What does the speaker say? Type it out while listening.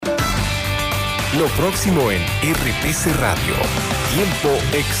Lo próximo en RPC Radio. Tiempo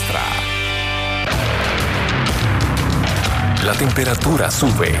extra. La temperatura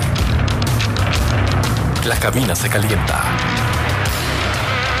sube. La cabina se calienta.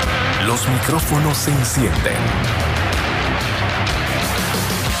 Los micrófonos se encienden.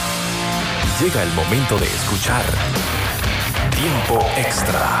 Llega el momento de escuchar Tiempo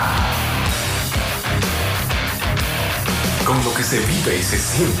Extra. Con lo que se vive y se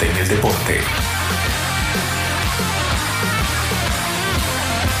siente en el deporte.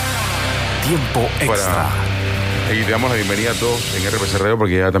 Tiempo Extra. Y le damos la bienvenida a todos en RPC Radio,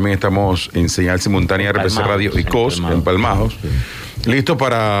 porque ya también estamos en señal simultánea RPC Radio y COS, empalmados. Listo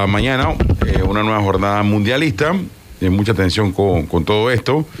para mañana, una nueva jornada mundialista. Mucha atención con todo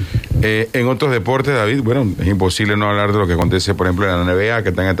esto. En otros deportes, David, bueno, es imposible no hablar de lo que acontece, por ejemplo, en la NBA, que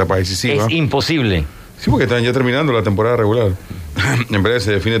está en etapa decisiva. Es imposible. Sí, porque están ya terminando la temporada regular. En breve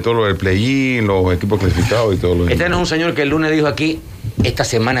se define todo lo del play-in, los equipos clasificados y todo lo demás. Este no es un señor que el lunes dijo aquí, esta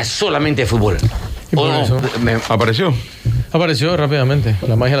semana es solamente fútbol. ¿O no? ¿Apareció? Apareció rápidamente,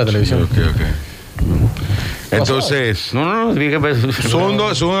 la magia de la televisión. Ok. Entonces, son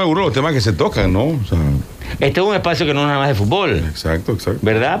algunos los temas que se tocan, ¿no? O sea, este es un espacio que no es nada más de fútbol. Exacto.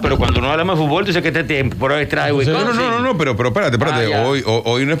 ¿Verdad? Pero cuando no hablamos de fútbol, tú dices que este temporada extra de Wisconsin. No, pero espérate.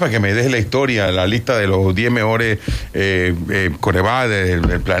 Hoy no es para que me des la historia, la lista de los 10 mejores corebacks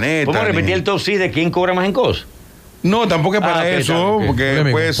del planeta. ¿Podemos repetir el top 6 de quién cobra más en COS? No, tampoco es para eso, okay. Porque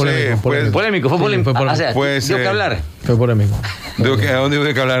polémico, puede ser... Polémico. O sea, puede ser. ¿dio que hablar? Fue polémico. ¿A dónde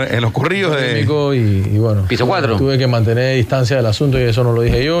tuve que hablar? En los corridos polémico y bueno. Piso 4. Tuve que mantener distancia del asunto y eso no lo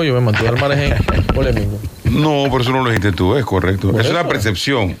dije yo me mantuve al margen. Polémico. No, por eso no lo dijiste tú, es correcto. Es una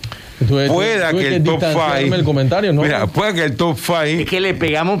percepción. Pueda que el top 5. El comentario, ¿no? Mira, pueda que el top 5. Es que le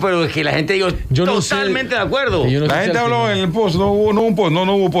pegamos, pero es que la gente dijo totalmente de acuerdo. La gente habló en el post, no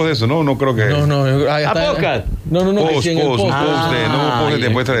hubo post de eso, no creo que. No. ¿A podcast? No. Post, no hubo post de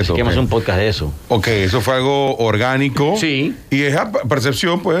demuestra de eso. Que un podcast de eso. Ok, eso fue algo orgánico. Sí. Y esa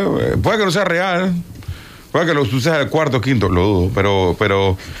percepción, pues, puede que no sea real. Puede que lo suceda al cuarto, quinto, lo dudo,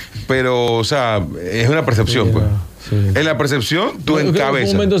 pero, o sea, es una percepción, sí, pues. Sí. En la percepción, tú encabezas.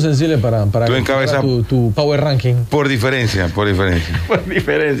 Es un momento sensible para tú encabezas tu power ranking. Por diferencia. Por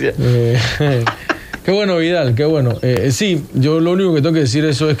diferencia. Qué bueno, Vidal, qué bueno. Sí, yo lo único que tengo que decir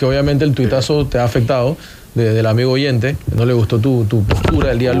eso es que obviamente el tuitazo te ha afectado del amigo oyente. No le gustó tu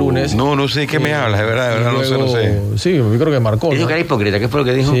postura el día lunes. No sé de qué me hablas, de verdad luego, no sé. Sí, yo creo que marcó. Dijo que era hipócrita, ¿qué fue lo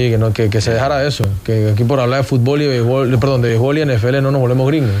que dijo? Sí, que se dejara de eso. Que aquí por hablar de fútbol y béisbol, de béisbol y NFL no nos volvemos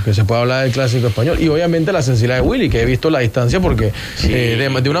gringos. Que se puede hablar del clásico español. Y obviamente la sensibilidad de Willy, que he visto la distancia porque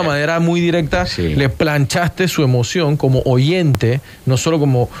de una manera muy directa le planchaste su emoción como oyente, no solo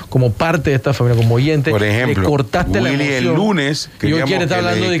como parte de esta familia, como oyente. Por ejemplo, le cortaste Willy la emoción. El lunes. Y hoy quiere estar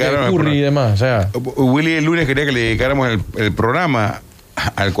hablando de que Curry y demás. O sea, Willy el lunes quería que le dedicáramos el programa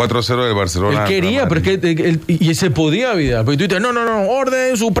al 4-0 del Barcelona. Él quería, pero es que y se podía, Vidal. Pero tú dices, no,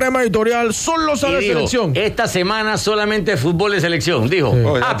 orden suprema editorial, solo sale dijo, selección. Esta semana solamente fútbol de selección. Dijo,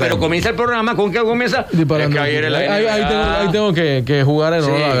 pero comienza el programa, ¿con qué comienza? Ahí tengo que jugar en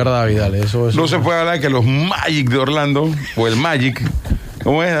honor a la verdad, Vidal. Eso. No se puede hablar que los Magic de Orlando, o el Magic...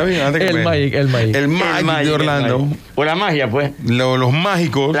 ¿Cómo es, David? El Magic de Orlando. O la magia, pues. Los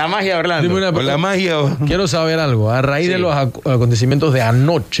mágicos. La magia de Orlando. La magia. Quiero saber algo. A raíz de los acontecimientos de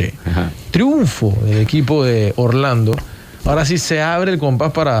anoche, triunfo del equipo de Orlando, ahora sí se abre el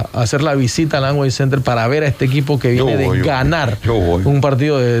compás para hacer la visita al Amway Center para ver a este equipo que viene de ganar un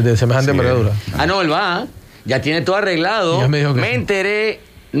partido de semejante envergadura. No, él va. Ya tiene todo arreglado. Me enteré,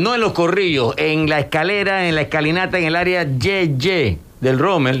 no en los corrillos, en la escalera, en la escalinata, en el área YY del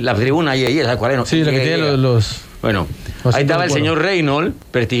Rommel, la tribuna YY, ¿sabes cuál es? Sí, la que tiene los... Bueno, ahí estaba el señor Reynolds,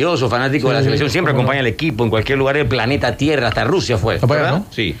 prestigioso, fanático de la selección, siempre acompaña al equipo en cualquier lugar del planeta Tierra, hasta Rusia fue, ¿verdad? ¿No?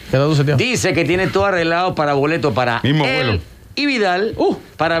 Sí. Dice que tiene todo arreglado para boleto para mismo él vuelo. Y Vidal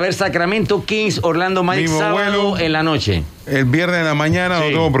para ver Sacramento Kings, Orlando Magic sábado en la noche. El viernes en la mañana no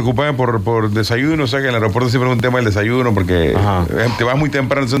tengo que preocuparme por desayuno, o sea que en el aeropuerto siempre es un tema del desayuno porque te vas muy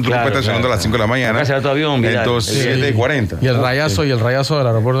temprano, entonces tú estás estacionando a las 5 de la mañana. Tu avión, Vidal. Entonces 7:40. Y el rayazo del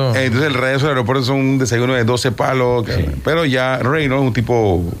aeropuerto. Entonces el rayazo del aeropuerto son un desayuno de 12 palos, pero ya Reynolds es un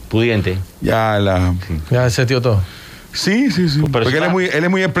tipo pudiente. Ya se tío todo. Sí. Porque él es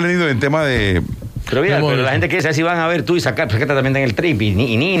muy espléndido en tema de Pero mira, pero la gente quiere saber si van a ver tú y Sakata también en el trip y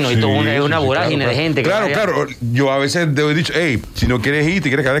Nino y todo una vorágine de gente. Claro. Yo a veces he dicho, hey, si no quieres ir, te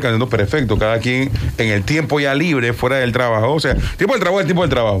quieres quedar cantando, perfecto. Cada quien en el tiempo ya libre, fuera del trabajo. O sea, tiempo del trabajo es tiempo del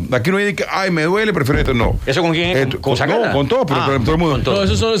trabajo. Aquí no hay que, ay, me duele, prefiero esto. No. ¿Eso con quién es? ¿Con Sakata? No, con todo, pero todo el mundo. No,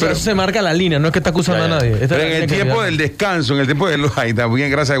 eso se marca la línea, no es que está acusando a nadie. Pero en el tiempo del descanso, en el tiempo de los... Ahí también,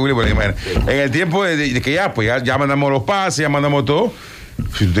 gracias a Willy por la imagen. En el tiempo de que ya mandamos los pases, ya mandamos todo.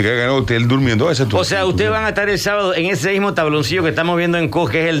 Si usted quiere ganar hotel durmiendo, ese es tu... O sea, ustedes van a estar el sábado en ese mismo tabloncillo que estamos viendo en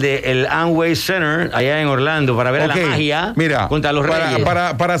COS, que es el de el Amway Center, allá en Orlando, para ver a la magia contra los Reyes.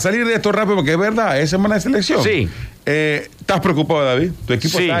 Para salir de esto rápido, porque es verdad, es semana de selección. Sí. ¿Estás preocupado, David? Tu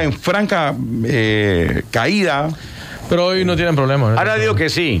equipo está en franca caída. Pero hoy no tienen problema. Ahora digo que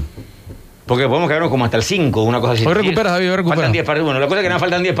sí. Porque podemos quedarnos como hasta el 5, una cosa así. Hoy recuperas, David, hoy recuperas. Faltan 10 partidos. Bueno, la cosa es que nada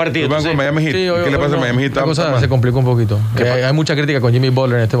faltan 10 partidos. Con Miami Heat. Sí, ¿Qué le pasa a Miami Heat? La cosa se complicó un poquito. Hay mucha crítica con Jimmy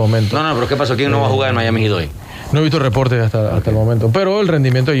Butler en este momento. No, pero ¿qué pasó? ¿Quién no va a jugar en Miami Heat hoy? No he visto reportes hasta el momento. Pero el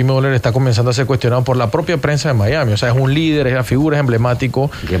rendimiento de Jimmy Butler está comenzando a ser cuestionado por la propia prensa de Miami. O sea, es un líder, es la figura, es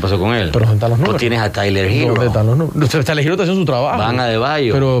emblemático. ¿Qué pasó con él? Pero ¿dónde están los números? ¿No tienes a Tyler Hero? ¿Dónde están los números? Tyler Hero está haciendo su trabajo. Van a de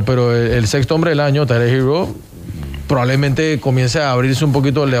Bayo. Pero el sexto hombre del año, Tyler Hero, probablemente comience a abrirse un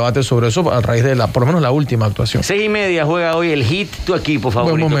poquito el debate sobre eso a raíz de por lo menos la última actuación. 6:30 juega hoy el Heat, tu equipo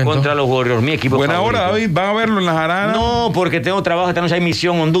favorito, contra los Warriors, mi equipo favorito. Buena hora, David, ¿van a verlo en las aranas? No, porque tengo trabajo, esta noche hay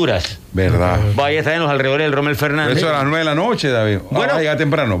misión Honduras. ¿Verdad? Vaya a estar en los alrededores del Rommel Fernández. Eso a las 9 de la noche, David. Bueno, vaya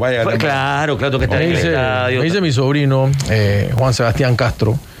temprano, Claro, que está en el estadio. Me dice mi sobrino, Juan Sebastián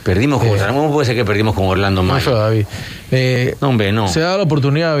Castro. Perdimos con ¿cómo puede ser que perdimos con Orlando Mayo? David. No, hombre, no. Se da la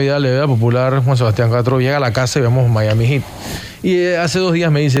oportunidad, Vidal, le da popular Juan Sebastián Castro, llega a la casa y vemos Miami Heat. Y hace 2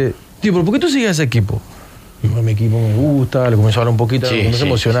 días me dice, tío, ¿pero por qué tú sigues a ese equipo? Y yo, mi equipo me gusta, le comienzo a hablar un poquito, me comienzo a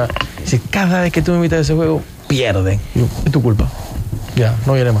emocionar. Dice, cada vez que tú me invitas a ese juego, pierden. Y yo, es tu culpa. Ya,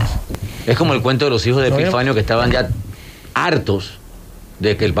 no viene más. Es como el cuento de los hijos de Epifanio que estaban ya hartos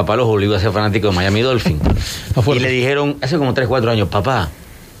de que el papá los obligó a ser fanáticos de Miami Dolphins. Y le dijeron, hace como 3, 4 años, papá,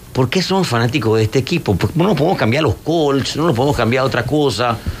 ¿por qué somos fanáticos de este equipo? Porque no nos podemos cambiar los Colts, no nos podemos cambiar a otra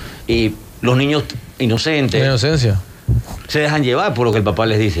cosa. Y los niños inocentes... La inocencia. Se dejan llevar por lo que el papá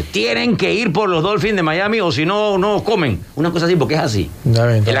les dice. Tienen que ir por los Dolphins de Miami o si no, no comen. Una cosa así, porque es así.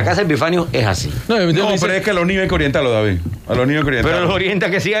 En la casa de Epifanio es así. No, pero es que a los niños hay que orientarlos, David. A los niños hay que orientarlos. Pero los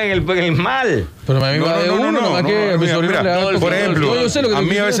orienta que sigan el mal. Pero a mí me va de uno, nomás que mi sobrino le da... Por ejemplo, a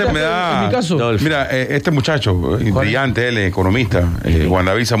mí a veces me da... En mi caso. Mira, este muchacho, brillante, él, economista, Juan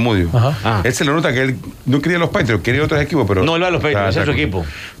David Samudio, él se le nota que él no quería los Patriots, quería otros equipos, pero... No, él va a los Patriots, es su equipo.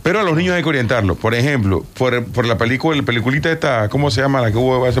 Pero a los niños hay que orientarlos. Por ejemplo, por la peliculita esta, ¿cómo se llama? La que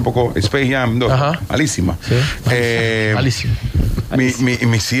hubo hace poco, Space Jam 2. Malísima. Sí. Malísima.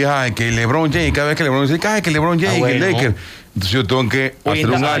 Mis hijas, que LeBron James, cada vez que LeBron dice, que LeBron James, que Lakers. Entonces yo tengo que hacer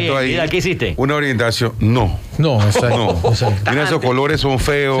un acto ahí. ¿Qué hiciste? Una orientación. No, exacto. Mira, esos colores son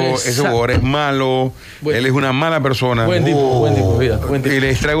feos, ese jugador es malo, él es una mala persona. Buen tipo, vida. Y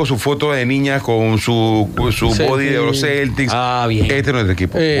les traigo su foto de niña con su body de los Celtics. Bien. Este es nuestro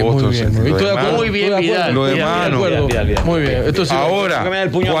equipo. Muy bien, Vidal. Lo demás, muy bien. Esto sí. Ahora,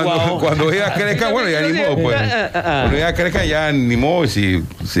 cuando ella crezca, bueno, ya ni modo, pues. Cuando ella crezca, ya ni modo.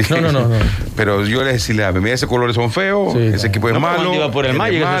 No. Pero yo les decía, mira, esos colores son feos, ese equipo es malo. Iba por el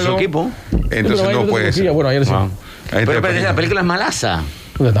Magic, es su equipo. Entonces no puede ser. Bueno, ayer sí. Pero la película es malaza.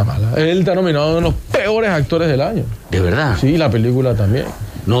 Está mala. Él está nominado uno de los peores actores del año. ¿De verdad? Sí, la película también.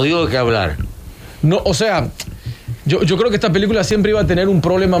 No digo de qué hablar. No, o sea, yo creo que esta película siempre iba a tener un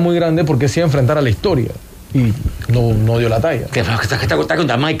problema muy grande porque se iba a enfrentar a la historia. Y no dio la talla. Está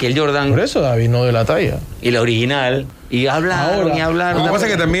contra Michael Jordan. Por eso, David, no dio la talla. Y la original. Y hablaron. Lo que pasa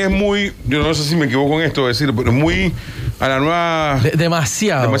es que también es muy, yo no sé si me equivoco en esto, decir, pero es muy a la nueva...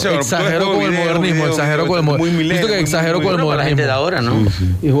 Demasiado. Exageró con el modernismo, exageró con el modernismo. Visto que exageró con el modernismo. La gente de ahora, ¿no?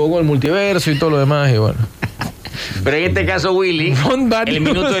 Sí. Y jugó con el multiverso y todo lo demás, y bueno. Pero en este caso, Willy, el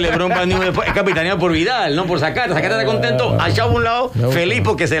minuto de LeBron es capitaneado por Vidal, no por Sakata. Sakata está contento, allá a un lado, feliz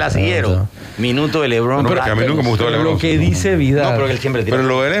porque se la siguieron. Minuto de LeBron. Pero a mí nunca me gustó LeBron. Lo que dice Vidal. No, pero él siempre tira. Pero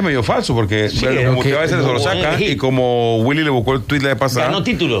lo de él es medio falso porque como usted a veces se lo saca y como Willy le buscó el tweet la vez pasada. Ganó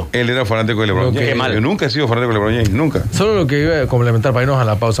título. Él era fanático de LeBron. Yo nunca he sido fanático de LeBron James, nunca. Solo lo que iba a complementar para irnos a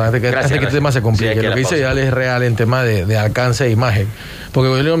la pausa, antes que este tema se complique. Lo que dice Vidal es real en tema de alcance e imagen. Porque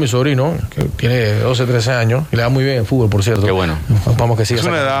yo le digo a mi sobrino, que tiene 12, 13 años, y le da muy bien el fútbol, por cierto. Qué bueno. Vamos que siga. Es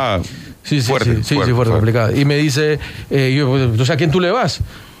una edad fuerte, fuerte, complicada. Y me dice, yo, ¿a quién tú le vas?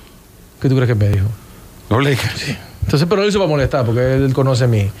 ¿Qué tú crees que me dijo? Los Lakers. Sí. Entonces, pero lo hizo para molestar, porque él conoce a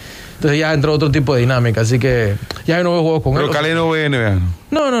mí. Entonces ya entró otro tipo de dinámica, así que ya yo no veo juegos con él. Pero Cali no ve NBA.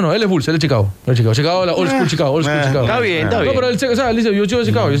 No, él es Bulls, él es Chicago. Chicago, la old school Chicago, Está bien. No, pero él dice, yo sigo de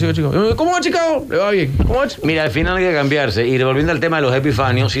Chicago, ¿Cómo va Chicago? Le va bien. ¿Cómo va? Mira, al final hay que cambiarse. Y volviendo al tema de los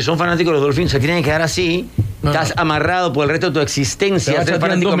Epifanios, si son fanáticos de los Dolphins, se tienen que quedar así. Estás amarrado por el resto de tu existencia. Ser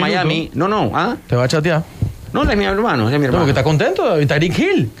fanático de Miami. No. Te va a chatear. No, es mi hermano, No, porque está contento, David. Tyreek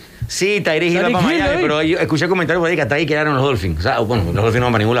Hill. Sí, Tyreek Hill va para Miami, pero yo escuché comentarios por ahí que hasta ahí quedaron los Dolphins. O sea, bueno, los Dolphins no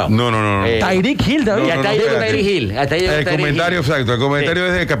van para ningún lado. No. Tyreek Hill, David. Y hasta ahí llegó Tyreek Hill. El comentario, exacto. El comentario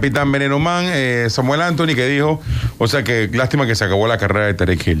es del capitán Venenoman, Samuel Anthony, que dijo, o sea, que lástima que se acabó la carrera de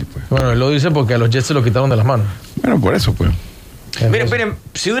Tyreek Hill. Pues. Bueno, él lo dice porque a los Jets se lo quitaron de las manos. Bueno, por eso, pues. Miren,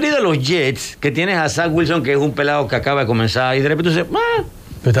 si hubiera ido a los Jets, que tienes a Zach Wilson, que es un pelado que acaba de comenzar, y de repente tú dices,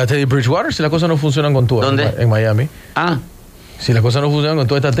 Pero está Teddy Bridgewater, si las cosas no funcionan con tú. ¿Dónde? En Miami. Si las cosas no funcionan con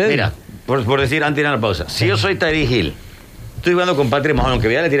tú, está Teddy. Mira, por decir, antes de ir a la pausa, si yo soy Tyreek Hill, estoy jugando con Patrick Mahomes, aunque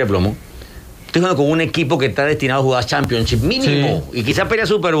Vidal le tire plomo, estoy jugando con un equipo que está destinado a jugar Championship mínimo, y quizás pelea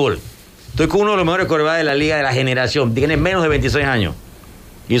Super Bowl. Estoy con uno de los mejores quarterbacks de la liga de la generación, tiene menos de 26 años,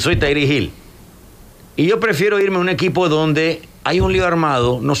 y soy Tyreek Hill. Y yo prefiero irme a un equipo donde hay un lío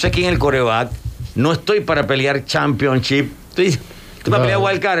armado, no sé quién es el quarterback, no estoy para pelear Championship, estoy para pelear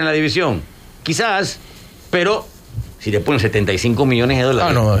Wildcard en la división. Quizás, pero si te ponen 75 millones de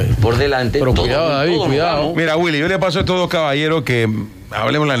dólares por delante. Pero cuidado, David, cuidado. Mira, Willy, yo le paso a estos dos caballeros que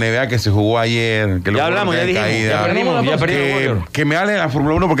hablemos de la NBA que se jugó ayer. Que ya hablamos, ya dijimos. Ya perdimos. Que me hablen de la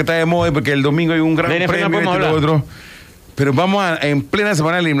Fórmula 1 porque está de moda y porque el domingo hay un gran premio y lo otro. Pero en plena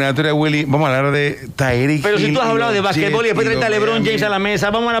semana eliminatoria, Willy, vamos a hablar de Tyreek. Pero si tú has hablado de basquetbol y después traes a LeBron James a la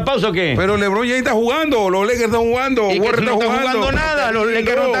mesa, ¿vamos a la pausa o qué? Pero LeBron James está jugando, los Lakers están jugando, Warriors no están jugando nada, los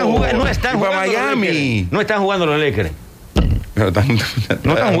Lakers no están jugando. No están jugando Miami. No están jugando los Lakers.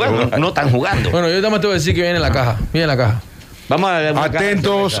 No están jugando. Bueno, yo también te voy a decir que viene en la caja. Vamos a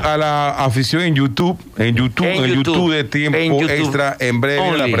atentos a la afición en YouTube de Tiempo Extra. En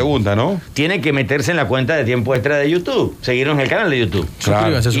breve la pregunta, ¿no? Tienen que meterse en la cuenta de Tiempo Extra de YouTube. Seguirnos en el canal de YouTube.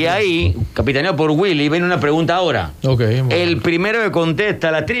 Claro. Y ahí, capitaneado por Willy, viene una pregunta ahora. Okay, bueno. El primero que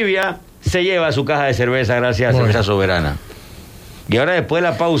contesta la trivia se lleva su caja de cerveza gracias a Cerveza Soberana. Y ahora después de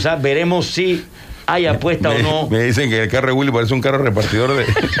la pausa veremos si hay apuesta o no. Me dicen que el carro de Willy parece un carro repartidor de...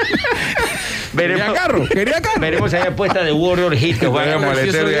 Quería carro. Veremos si hay apuesta de Warrior Hit que juega en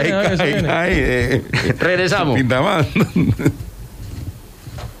el regresamos. Pinta más. Tiempo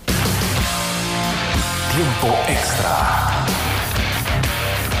extra.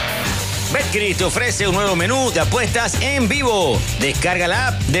 Betcris te ofrece un nuevo menú de apuestas en vivo. Descarga la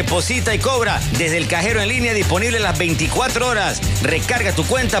app, deposita y cobra desde el cajero en línea disponible las 24 horas. Recarga tu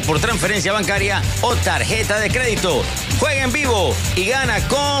cuenta por transferencia bancaria o tarjeta de crédito. Juega en vivo y gana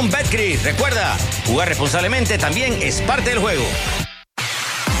con Betcris. Recuerda, jugar responsablemente también es parte del juego.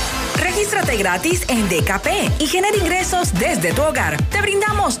 Regístrate gratis en DKP y genera ingresos desde tu hogar. Te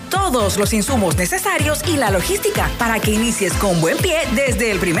brindamos todos los insumos necesarios y la logística para que inicies con buen pie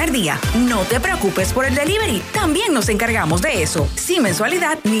desde el primer día. No te preocupes por el delivery, también nos encargamos de eso. Sin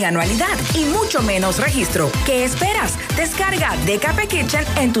mensualidad ni anualidad y mucho menos registro. ¿Qué esperas? Descarga DKP Kitchen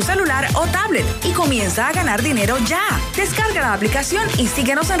en tu celular o tablet y comienza a ganar dinero ya. Descarga la aplicación y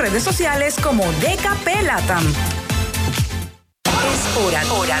síguenos en redes sociales como DKP Latam. Es hora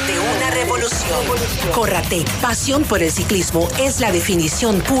de una revolución. Corratec, pasión por el ciclismo, es la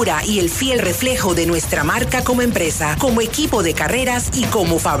definición pura y el fiel reflejo de nuestra marca como empresa, como equipo de carreras y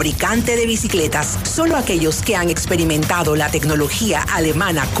como fabricante de bicicletas. Solo aquellos que han experimentado la tecnología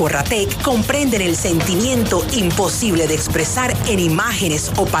alemana Corratec comprenden el sentimiento imposible de expresar en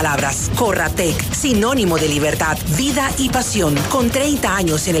imágenes o palabras. Corratec, sinónimo de libertad, vida y pasión, con 30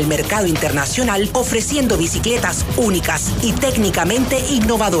 años en el mercado internacional, ofreciendo bicicletas únicas y técnicamente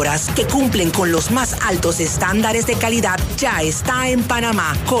innovadoras que cumplen con los más altos estándares de calidad. Ya está en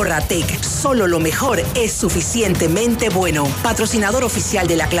Panamá. Corratec, solo lo mejor es suficientemente bueno. Patrocinador oficial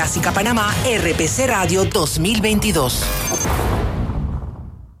de la Clásica Panamá, RPC Radio 2022.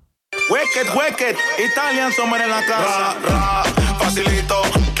 Wicked, Italian Summer en la casa. Facilito,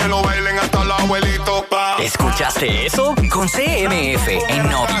 que lo bailen hasta el abuelito. ¿Escuchaste eso? Con CMF en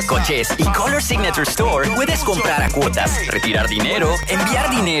Novi, Coches y Color Signature Store puedes comprar a cuotas, retirar dinero, enviar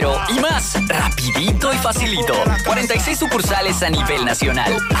dinero y más. Rapidito y facilito. 46 sucursales a nivel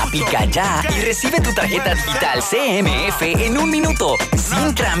nacional. Aplica ya y recibe tu tarjeta digital CMF en 1 minuto.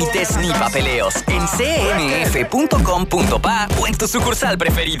 Sin trámites ni papeleos. En cmf.com.pa o en tu sucursal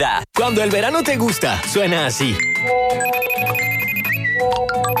preferida. Cuando el verano te gusta, suena así.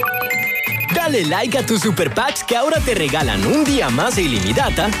 Dale like a tus super packs que ahora te regalan un día más de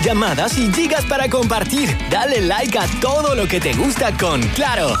ilimitada, llamadas y gigas para compartir. Dale like a todo lo que te gusta con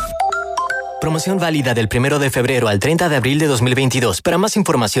Claro. Promoción válida del 1 de febrero al 30 de abril de 2022. Para más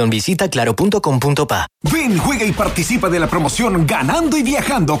información visita claro.com.pa. Ven, juega y participa de la promoción Ganando y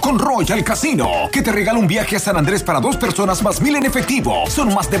Viajando con Royal Casino, que te regala un viaje a San Andrés para 2 personas más 1,000 en efectivo.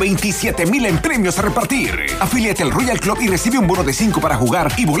 Son más de 27,000 en premios a repartir. Afíliate al Royal Club y recibe un bono de 5 para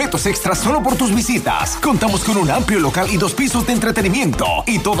jugar y boletos extras solo por tus visitas. Contamos con un amplio local y 2 pisos de entretenimiento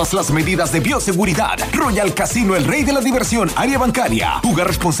y todas las medidas de bioseguridad. Royal Casino, el rey de la diversión, área bancaria. Jugar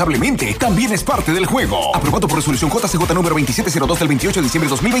responsablemente también es parte del juego. Aprobado por resolución JCJ número 2702 del 28 de diciembre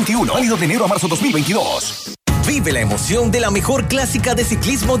de 2021. Válido de enero a marzo 2022. Vive la emoción de la mejor clásica de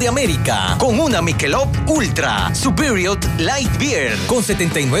ciclismo de América con una Michelob Ultra Superior Light Beer con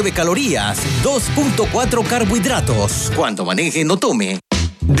 79 calorías, 2.4 carbohidratos. Cuando maneje, no tome.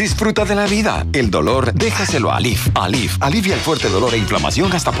 Disfruta de la vida. El dolor, déjaselo a Alif. Alif alivia el fuerte dolor e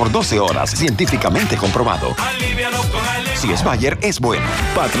inflamación hasta por 12 horas. Científicamente comprobado. Si es Bayer, es bueno.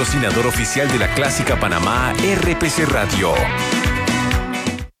 Patrocinador oficial de la clásica Panamá, RPC Radio.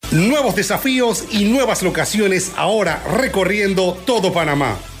 Nuevos desafíos y nuevas locaciones ahora recorriendo todo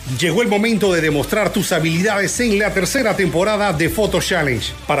Panamá. Llegó el momento de demostrar tus habilidades en la tercera temporada de Photo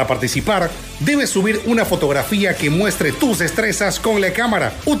Challenge. Para participar, debes subir una fotografía que muestre tus destrezas con la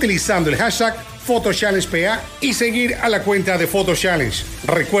cámara, utilizando el hashtag PhotoChallengePA y seguir a la cuenta de Photo Challenge.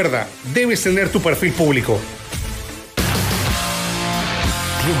 Recuerda, debes tener tu perfil público.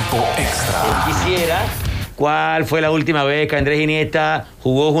 Tiempo extra. Quisiera, ¿cuál fue la última vez que Andrés Iniesta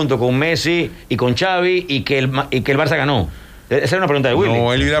jugó junto con Messi y con Xavi y que el Barça ganó? Esa era una pregunta de Willy.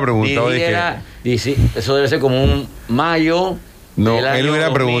 No, él hubiera preguntado eso debe ser como un mayo. No, él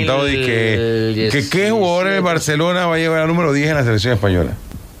hubiera preguntado de ¿qué jugador del Barcelona va a llevar el número 10 en la selección española?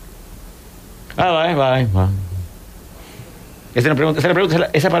 Va. ¿Esa es la pregunta?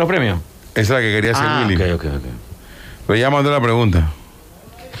 ¿Esa para los premios? Esa es la que quería hacer Willy. Ok. Pero ya mandó la pregunta.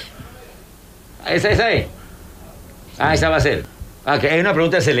 ¿Esa es? Esa va a ser. Que es una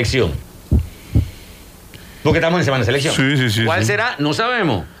pregunta de selección. Porque estamos en semana de selección. Sí. ¿Cuál será? No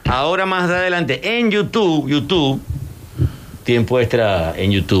sabemos. Ahora más adelante en YouTube, tiempo extra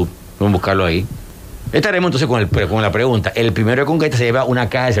en YouTube. Vamos a buscarlo ahí. Estaremos entonces con la pregunta. El primero de Conquista se lleva una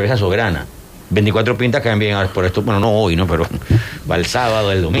caja de cerveza Soberana. 24 pintas caen bien por esto. Bueno, no hoy, ¿no? Pero va el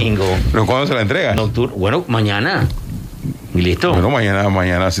sábado, el domingo. ¿Pero cuándo se la entrega? Nocturno. Bueno, mañana. ¿Y listo? Bueno,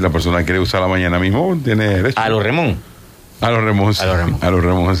 mañana, si la persona quiere usarla mañana mismo, tiene derecho. A los Remón. A los Remos,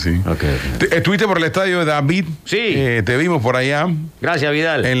 sí. Okay. ¿Estuviste por el estadio, David? Sí. Te vimos por allá. Gracias,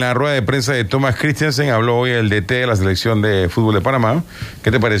 Vidal. En la rueda de prensa de Thomas Christiansen habló hoy el DT de la selección de fútbol de Panamá. ¿Qué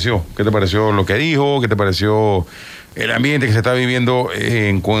te pareció? ¿Qué te pareció lo que dijo? ¿Qué te pareció el ambiente que se está viviendo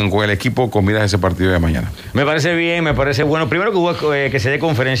con el equipo con miras a ese partido de mañana? Me parece bien, me parece bueno. Primero que hubo que se dé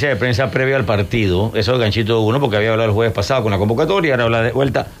conferencia de prensa previo al partido. Eso es ganchito uno, porque había hablado el jueves pasado con la convocatoria, ahora habla de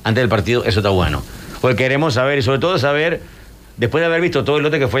vuelta antes del partido. Eso está bueno. Porque queremos saber, y sobre todo saber, después de haber visto todo el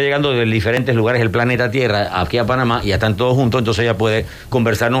lote que fue llegando de diferentes lugares del planeta Tierra aquí a Panamá, y ya están todos juntos, entonces ella puede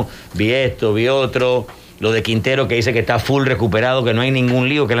conversarnos, vi esto, vi otro, lo de Quintero que dice que está full recuperado, que no hay ningún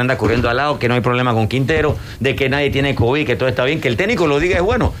lío, que le anda corriendo al lado, que no hay problema con Quintero, de que nadie tiene COVID, que todo está bien, que el técnico lo diga es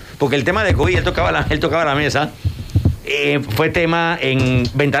bueno, porque el tema de COVID, él tocaba la mesa, fue tema en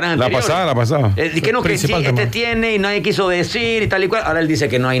ventanas anteriores. La pasada. Que no, que sí, tiene y nadie quiso decir y tal y cual. Ahora él dice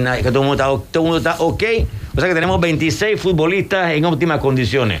que no hay nadie, que todo el mundo está ok. O sea que tenemos 26 futbolistas en óptimas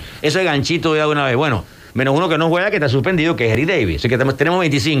condiciones. Eso es ganchito de una vez. Bueno, menos uno que no juega, que está suspendido, que es Harry Davis. Así que tenemos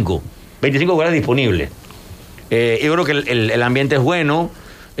 25 jugadores disponibles. Yo creo que el ambiente es bueno.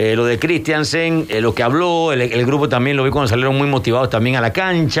 Lo de Christiansen, lo que habló, el grupo también lo vi cuando salieron muy motivados también a la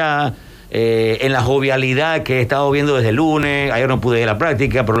cancha. En la jovialidad que he estado viendo desde el lunes. Ayer no pude ir a la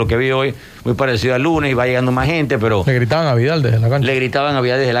práctica, pero lo que vi hoy muy parecido al lunes, y va llegando más gente, pero le gritaban a Vidal desde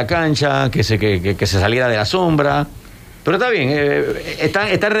la cancha. Que se saliera de la sombra. Pero está bien,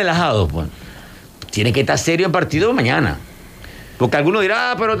 están relajados, pues. Tiene que estar serio el partido de mañana. Porque algunos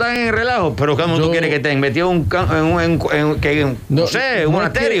dirán, pero están en relajo. Pero ¿cómo tú quieres que estén metidos un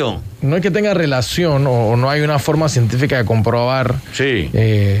monasterio? No es que tenga relación o no hay una forma científica de comprobar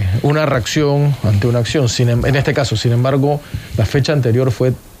una reacción ante una acción. En este caso, sin embargo, la fecha anterior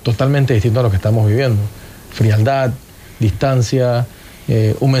fue totalmente distinta a lo que estamos viviendo. Frialdad, distancia,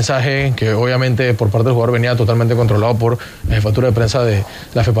 un mensaje que obviamente por parte del jugador venía totalmente controlado por la jefatura de prensa de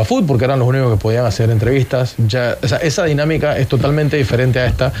la FEPAFUT, porque eran los únicos que podían hacer entrevistas. Esa dinámica es totalmente diferente a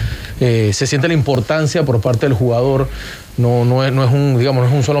esta. Se siente la importancia por parte del jugador no es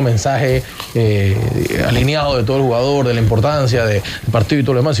un solo mensaje alineado de todo el jugador, de la importancia del partido y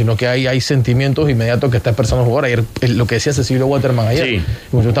todo lo demás, sino que hay sentimientos inmediatos que está expresando el jugador. Ayer, lo que decía Cecilio Waterman ayer, Sí.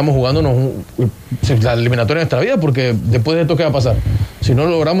 nosotros estamos jugándonos la eliminatoria de nuestra vida, porque después de esto, ¿qué va a pasar? Si no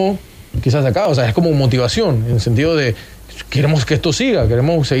lo logramos, quizás acá, o sea, es como motivación, en el sentido de queremos que esto siga,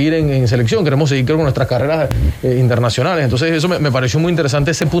 queremos seguir en selección, queremos seguir con nuestras carreras internacionales. Entonces eso me pareció muy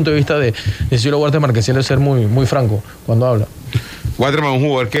interesante, ese punto de vista de Cecilio Waterman, que suele ser muy, muy franco cuando habla. Waterman, un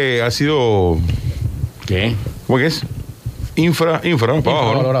jugador que ha sido... ¿Qué? ¿Cómo que es?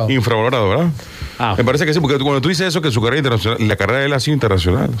 Infravalorado, ¿no? Infravalorado, ¿verdad? Me parece que sí, porque cuando tú dices eso, que su carrera internacional, la carrera de él ha sido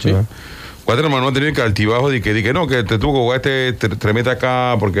internacional. Sí. Waterman no ha tenido que altibajo de que no, que te tuvo que jugar te mete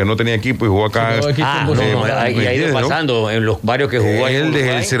acá porque no tenía equipo y jugó acá. Y ha ido pasando en los varios que jugó. Él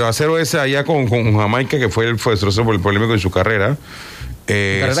desde el 0-0 ese allá con Jamaica, que fue destrozado por el polémico en su carrera.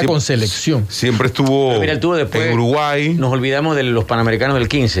 Carrera con selección. Siempre estuvo, él tuvo después, en Uruguay. Nos olvidamos de los Panamericanos del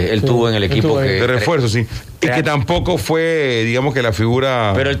 15. Él tuvo en el equipo de refuerzo, sí. Y que tampoco fue, digamos que la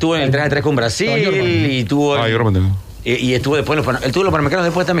figura... Pero él tuvo en el 3-3 con Brasil y tuvo... Y estuvo después en él tuvo los Panamericanos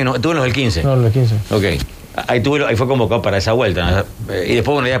después también, ¿no? Estuvo en los del 15. No, en los del 15. Ok. Ahí fue convocado para esa vuelta. Y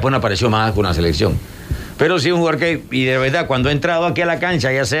después, después no apareció más con una selección. Pero sí un jugador que, y de verdad, cuando ha entrado aquí a la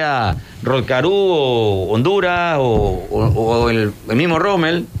cancha, ya sea Rodcarú o Honduras o el mismo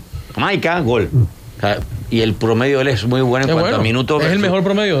Rommel, Jamaica, gol. O sea, y el promedio de él es muy bueno en cuanto a minutos. Es el mejor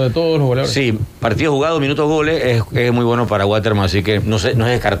promedio de todos los goleadores. Sí, partidos jugados, minutos, goles, es muy bueno para Waterman, así que no es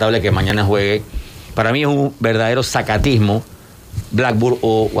descartable que mañana juegue. Para mí es un verdadero sacatismo, Blackburn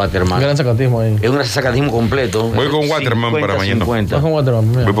o Waterman. Gran sacatismo ahí. Es un sacatismo completo. Voy con Waterman 50, para mañana. 50. Voy con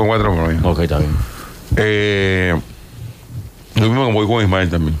Waterman. Voy con Waterman para mañana. Ok, está bien. Lo mismo que voy con Ismael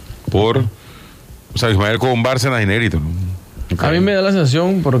también. Ismael con Bárcenas y Negrito, ¿no? Okay. A mí me da la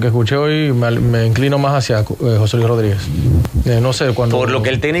sensación, porque escuché hoy, me inclino más hacia José Luis Rodríguez. No sé cuándo. Por lo que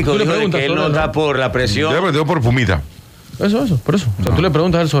el técnico dijo de que él no está por la presión. Yo le pregunté por Pumita. Por eso. O sea, tú le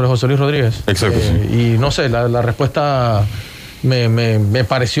preguntas a él sobre José Luis Rodríguez. Exacto, sí. Y no sé, la respuesta me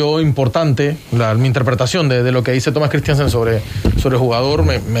pareció importante, mi interpretación de lo que dice Thomas Christiansen sobre el jugador,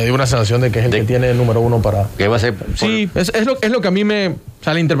 me dio una sensación de que es el que tiene el número uno para... ¿Qué va a ser? Sí, es lo que a mí o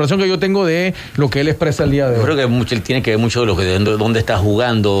sea, la interpretación que yo tengo de lo que él expresa el día de hoy. Yo creo que él tiene que ver mucho de dónde estás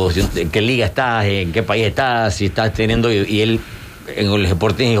jugando, en qué liga estás, en qué país estás, si estás teniendo... Y él en el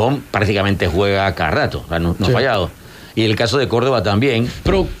Sporting Gijón prácticamente juega cada rato, o sea, no ha fallado. Y el caso de Córdoba también,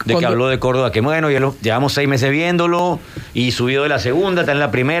 que habló de Córdoba, que bueno, llevamos 6 meses viéndolo y subió de la segunda, está en la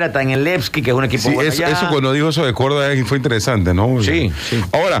primera, está en el Levski, que es un equipo bueno allá. Eso cuando dijo eso de Córdoba fue interesante, ¿no? Sí.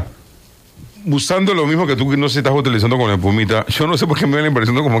 Ahora, usando lo mismo que tú no sé si estás utilizando con el Pumita, yo no sé por qué me da la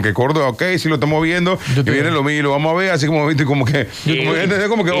impresión de como que Córdoba, ok, sí lo estamos viendo, y viene lo mismo y lo vamos a ver, así como viste, como que ok,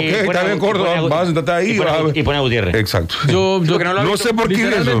 está bien Córdoba, vas a sentate ahí y pone a Gutiérrez. Exacto. Yo no sé por qué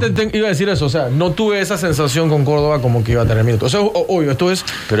literalmente iba a decir eso, o sea, no tuve esa sensación con Córdoba como que iba a tener miedo. O sea, obvio, esto es...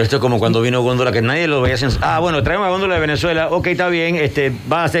 Pero esto es como cuando vino Góndola, que nadie lo veía sin... bueno, traemos a Góndola de Venezuela, ok, está bien,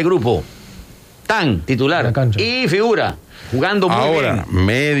 va a ser grupo, titular y figura. Jugando muy bien. Ahora,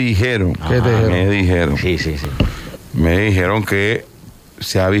 me dijeron. Sí. Me dijeron que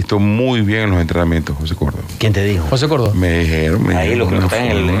se ha visto muy bien en los entrenamientos, José Córdoba. ¿Quién te dijo? José Córdoba. Me dijeron. Ahí los que están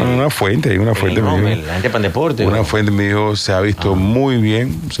en una fuente me dijo. La gente Pan Deporte. Una fuente me dijo, se ha visto muy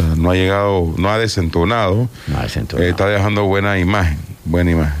bien, o sea, no ha desentonado. Está dejando buena imagen.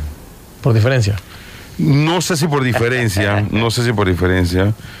 ¿Por diferencia? No sé si por diferencia.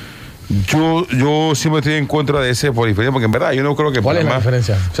 Yo siempre estoy en contra de ese por diferencia, porque en verdad yo no creo que ¿Cuál Panamá, es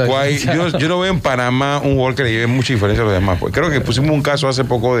la diferencia? Yo no veo en Panamá un jugador que le lleve mucha diferencia a los demás. Creo que pusimos un caso hace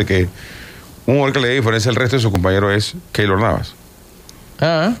poco de que un jugador que le lleve diferencia al resto de sus compañeros es Keylor Navas.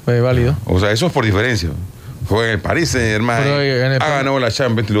 Válido. O sea, eso es por diferencia. Juega en el Paris Saint-Germain, ha ganado la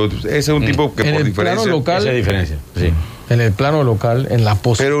Champions y lo otro. Ese es un tipo que por diferencia. Esa es diferencia, sí. En el plano local, en la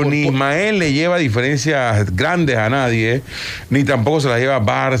posición. Pero ni Ismael le lleva diferencias grandes a nadie, ni tampoco se las lleva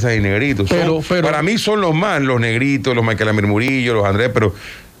Barça y Negritos. Pero para mí son los Negritos, los Michael Amir Murillo, los Andrés, pero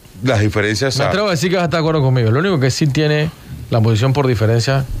las diferencias... Me atrevo a decir que vas a estar de acuerdo conmigo. Lo único que sí tiene la posición por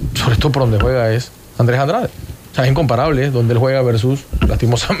diferencia, sobre todo por donde juega, es Andrés Andrade. O sea, es incomparable donde él juega versus,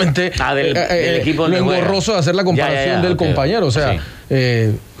 lastimosamente, del equipo lo engorroso de hacer la comparación del compañero. O sea,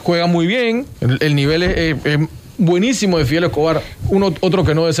 juega muy bien, el nivel es buenísimo de Fidel Escobar, otro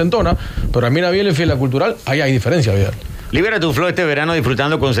que no desentona, pero a mí Naviel en Fiel Cultural, ahí hay diferencia, Vidal. Libera tu flow este verano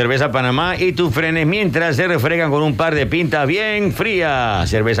disfrutando con cerveza Panamá y tus frenes mientras se refregan con un par de pintas bien frías.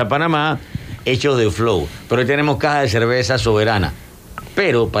 Cerveza Panamá, hecho de flow. Pero hoy tenemos caja de cerveza soberana.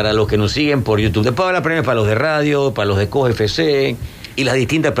 Pero para los que nos siguen por YouTube, después habrá premios para los de radio, para los de COFC y las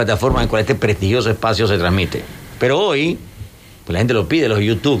distintas plataformas en cuales este prestigioso espacio se transmite. Pero hoy Pues la gente lo pide, los de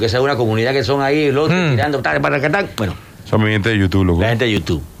YouTube, que esa es una comunidad que son ahí, los tirando, bueno. Son mi gente de YouTube, loco. La gente de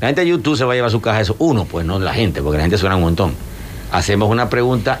YouTube. La gente de YouTube se va a llevar su caja de eso. Uno, pues no la gente, porque la gente suena un montón. Hacemos una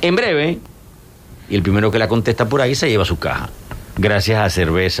pregunta en breve y el primero que la contesta por ahí se lleva su caja. Gracias a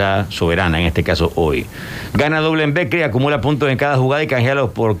Cerveza Soberana, en este caso hoy. Gana doble en Betcris, acumula puntos en cada jugada y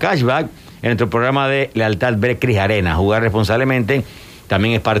canjealos por cashback en nuestro programa de lealtad Betcris Arena. Jugar responsablemente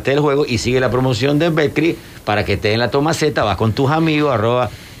también es parte del juego y sigue la promoción de Betcris para que estés en la toma Z, vas con tus amigos,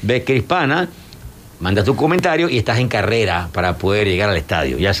 @BetcrisPana, manda tu comentario y estás en carrera para poder llegar al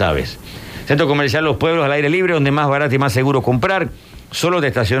estadio, ya sabes. Centro Comercial Los Pueblos al aire libre, donde más barato y más seguro comprar. Solo te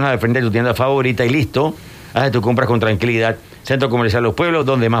estacionas al frente de tu tienda favorita y listo. Haz tus compras con tranquilidad. Centro Comercial Los Pueblos,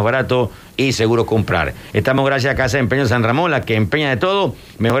 donde más barato y seguro comprar. Estamos gracias a Casa de Empeño San Ramón, la que empeña de todo.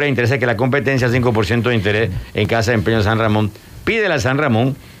 Mejores intereses que la competencia, 5% de interés en Casa de Empeño San Ramón. Pídela a San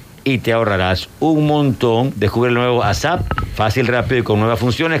Ramón y te ahorrarás un montón. Descubre el nuevo ASAP, fácil, rápido y con nuevas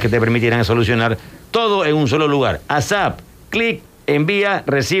funciones que te permitirán solucionar todo en un solo lugar. ASAP, clic, envía,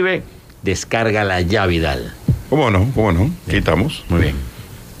 recibe, descárgala ya, Vidal. ¿Cómo no? Aquí estamos. Muy bien.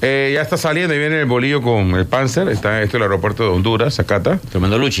 Ya está saliendo y viene el bolillo con el Panzer. Esto es el aeropuerto de Honduras, Sakata. ¿Te lo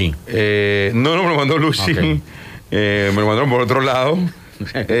mandó Luchi? No me lo mandó Luchi. Okay. Me lo mandaron por otro lado.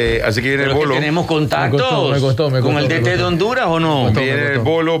 Así que viene el bolo. ¿Tenemos contactos? Me costó, ¿Con el DT de Honduras o no? Viene el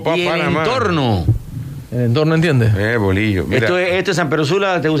bolo para Panamá. ¿Y el entorno? ¿El entorno entiendes? Bolillo. Mira. ¿Esto es San Pedro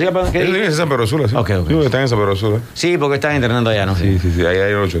Sula? ¿Te gustaría para qué? Esto es San Pedro Sula, sí. Ok. Sí, están en San Pedro Sula. Sí, porque están entrenando allá, ¿no? Sí. Ahí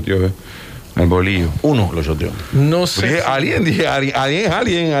hay los choteos, El bolillo. Uno lo choteó. No sé. Dije alguien es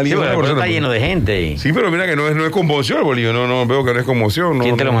alguien. Sí, pero está lleno de gente. Sí, pero mira que no es conmoción el bolillo. No veo que no es conmoción.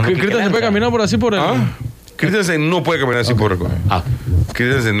 ¿Quién te lo mandó? Cristian se puede caminar por así por el... Cristian no puede caminar así por el...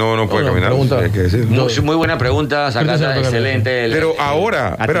 Cristian no puede caminar. Hay que decir. Muy buena pregunta, Sakata, excelente. Pero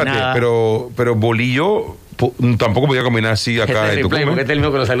ahora, espérate, pero bolillo... tampoco podía caminar así acá en Tucumán. Porque este es el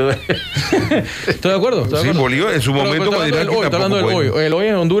mismo que lo saluda. Estoy de acuerdo. Sí, Bolívar en su momento cuando está hablando del hoy. El hoy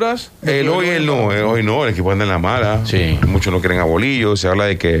en Honduras. El hoy no, el equipo anda en la mala. Sí. Muchos no quieren a Bolillo. Se habla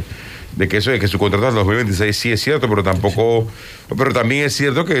de que eso de que su contrato hasta 2026 sí es cierto, pero también es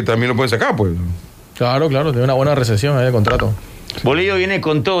cierto que también lo pueden sacar, pues. Claro, tiene una buena recesión ahí de contrato. Bolillo viene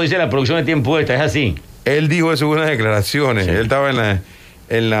con todo, dice la producción de tiempo esta, es así. Él dijo eso en unas declaraciones. Sí. Él estaba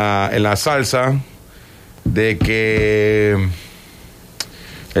en la salsa de que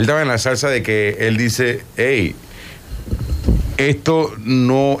él dice, hey, esto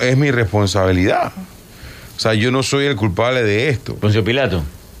no es mi responsabilidad, o sea, yo no soy el culpable de esto. Poncio Pilato.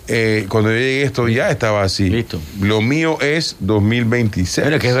 Cuando yo llegué esto ya estaba así. Listo. Lo mío es 2026.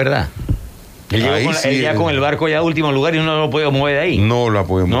 Pero que es verdad. Él llegó ya con el barco ya a último lugar y uno no lo ha podido mover de ahí. No lo ha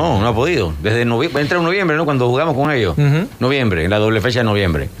podido mover. No ha podido. Desde entra en noviembre, ¿no? Cuando jugamos con ellos. Noviembre, en la doble fecha de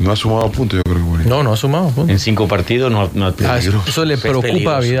noviembre. No ha sumado puntos, yo creo que no ha sumado puntos. En 5 partidos no eso le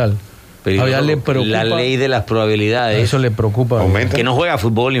preocupa a Vidal. A Vidal le preocupa. La ley de las probabilidades. Eso le preocupa. Aumenta. Que no juega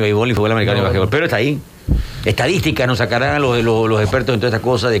fútbol, ni béisbol, ni fútbol americano, ni basquetbol. Pero está ahí. Estadísticas nos sacarán los expertos en todas estas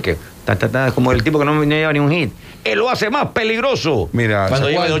cosas de que como el tipo que no lleva ni un hit. Él lo hace más peligroso. Mira, cuando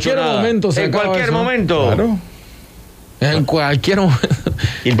en cualquier momento en cualquier momento. Claro. En cualquier momento.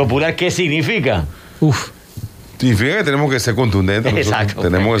 ¿Y el popular qué significa? Significa que tenemos que ser contundentes. Exacto.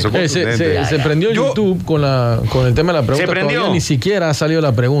 Tenemos que ser contundentes. Se prendió YouTube con el tema de la pregunta. ¿Se prendió? Todavía ni siquiera ha salido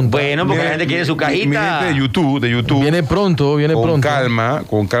la pregunta. Bueno, porque la gente quiere su cajita. Mi gente de YouTube. Viene pronto.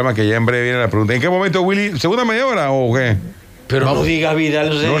 Con calma, que ya en breve viene la pregunta. ¿En qué momento, Willy? ¿Segunda media hora o qué? Pero no digas Vidal.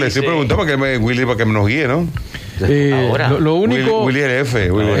 No, le estoy preguntando para que Willy nos guíe, ¿no? Ahora. Lo único... Willy el F.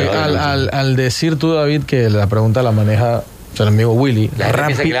 Al decir tú, David, que la pregunta la maneja... O sea, el amigo Willy. La gente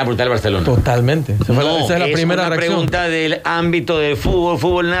piensa que le va a aportar el Barcelona. Totalmente. Esa es la primera reacción. Pregunta del ámbito del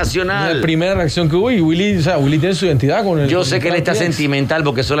fútbol nacional. La primera reacción que hubo. Y Willy tiene su identidad con el... Yo sé que él está sentimental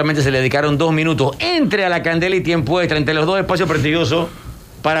porque solamente se le dedicaron 2 minutos entre a la candela y tiempo extra, entre los dos espacios prestigiosos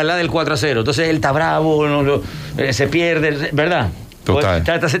para la del 4-0. Entonces él está bravo, se pierde, ¿verdad? Total.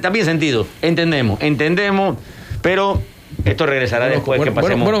 Pues, está bien sentido. Entendemos, pero... Esto regresará después que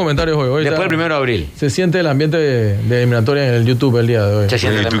pasemos. Buenos comentarios hoy. Después del 1 de abril. Se siente el ambiente de eliminatoria en el YouTube el día de hoy. Tú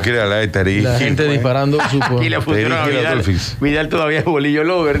quieres hablar de Tarí. La gente disparando su... Aquí le pusieron a Vidal todavía es bolillo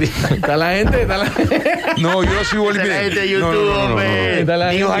lover. Está la gente. No, yo no soy bolillo. La gente de YouTube,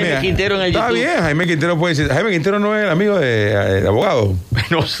 Dijo Jaime Quintero en el YouTube. Está bien, Jaime Quintero puede decir. Jaime Quintero no es el amigo del abogado.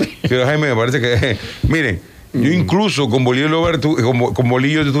 No sé. Pero Jaime me parece que... Miren, Yo incluso con Bolillo con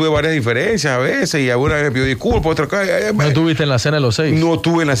Bolillo tuve varias diferencias a veces y alguna vez me pidió disculpas, otra cosa. ¿No tuviste en la cena de los 6? No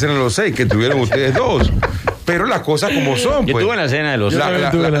tuve en la cena de los 6, que tuvieron ustedes dos. Pero las cosas como son, Yo pues. estuve en la cena de los 6.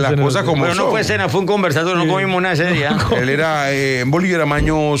 Las cosas como son. Pero no fue cena, fue un conversatorio, no comimos nada ese día. Él era, Bolillo era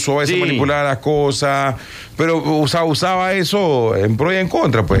mañoso, a veces manipulaba las cosas, pero usaba eso en pro y en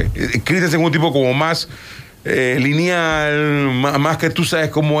contra, pues. Cristian es un tipo como más lineal, más que tú sabes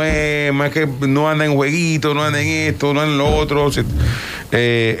cómo es, más que no anda en jueguito, no anda en esto, no anda en lo otro.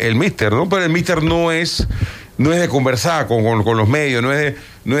 El mister, ¿no? Pero el mister no es de conversar con los medios, no es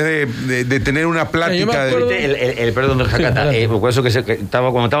de tener una plática. Perdón, Sakata, por eso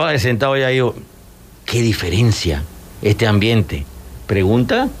cuando estaba sentado ya digo, qué diferencia este ambiente.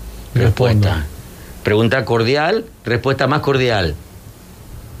 Pregunta, respuesta. Pregunta cordial, respuesta más cordial.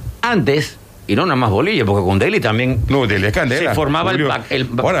 Antes, y no nada más Bolillo, porque con Deli también. No, Deli es candela. Se formaba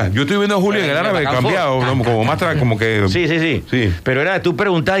Ahora, yo estoy viendo a Julio en el árabe cambiado, como más como que. Sí. Pero era tú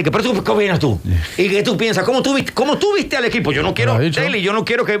preguntar, pero tú, ¿qué opinas tú? ¿Y qué tú piensas? ¿Cómo tú viste al equipo? Yo no quiero, Deli, yo no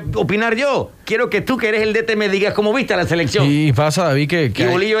quiero opinar yo. Quiero que tú, que eres el DT, me digas cómo viste a la selección. Y pasa, David, que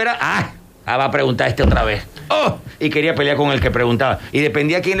Bolillo era, va a preguntar otra vez. Y quería pelear con el que preguntaba. Y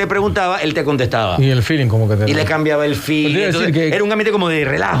dependía a quién le preguntaba, él te contestaba. Y el feeling como que te... Y le cambiaba el feeling. Entonces, era un ambiente como de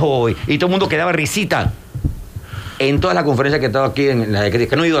relajo y todo el mundo quedaba risita. En todas las conferencias que he estado aquí,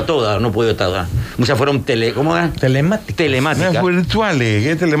 que no he ido a todas, no he podido estar todas. Muchas fueron ¿cómo era? Telemáticas. Virtuales.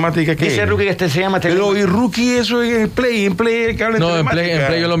 ¿Qué telemática qué? Dice Rookie que se llama telemática. Pero y Rookie eso es en play que habla no, en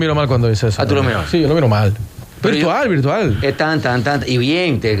play yo lo miro mal cuando dice eso. ¿Tú lo miras? Sí, yo lo miro mal. Virtual. Es tan. Y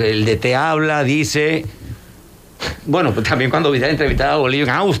bien, el de te habla, dice... Bueno, pues también cuando Vidal entrevistaba a Bolillo en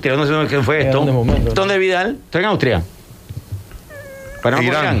Austria, no sé dónde fue esto. ¿Dónde Vidal? ¿Está en Austria?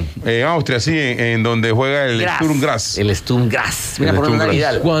 Irán, Austria, sí, en donde juega el Sturm Graz. El Sturm Graz. Mira por dónde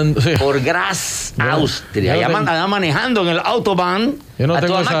Vidal. Por Graz, Austria. Ya andaba manejando en el Autobahn. Yo no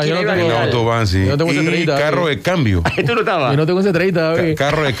tengo esa. Yo no tengo el Autobahn, sí. Yo no tengo ese y carro de cambio. ¿Tú no estabas? Yo no tengo ese 30, David.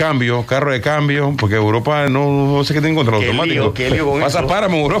 Carro de cambio, porque Europa no sé qué tiene contra el automático. Qué lío con Pasa eso.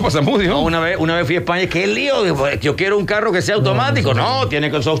 Páramo en Europa, Samudio. No, una vez fui a España, qué lío. Yo quiero un carro que sea automático. No, tiene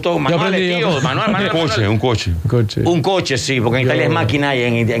que ser todo manuales, tío. Un coche. Un coche, sí, porque en Italia es máquina y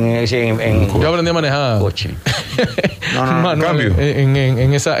en yo aprendí a manejar coche. No, cambio.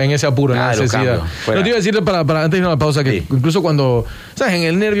 En ese apuro, en la necesidad. No te iba a decir para antes de irnos a la pausa que incluso cuando, ¿sabes? En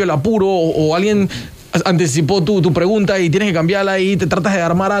el nervio, el apuro o alguien anticipó tu pregunta y tienes que cambiarla y te tratas de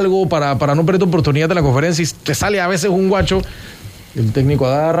armar algo para no perder tu oportunidad de la conferencia y te sale a veces un guacho, el técnico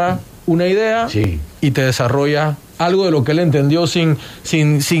agarra una idea y te desarrolla algo de lo que él entendió sin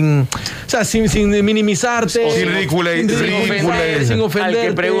minimizarte, sin ofender. Al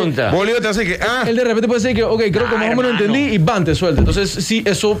que pregunta. Bolillo te hace que él de repente puede decir que creo que más o menos entendí y te suelta. Entonces sí,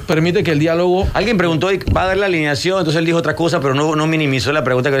 eso permite que el diálogo... Alguien preguntó y va a dar la alineación, entonces él dijo otra cosa, pero no minimizó la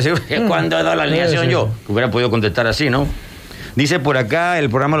pregunta que decía, ¿cuándo he dado la alineación yo? Hubiera podido contestar así, ¿no? Dice por acá,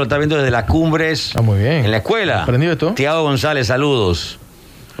 el programa lo está viendo desde las cumbres. Muy bien. En la escuela. ¿Aprendido esto? Tiago González, saludos.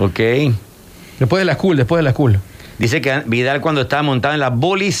 Ok. Después de la school. Dice que Vidal cuando estaba montado en la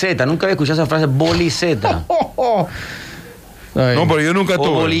boliceta, nunca había escuchado esa frase, boliceta. No, pero yo nunca tuve.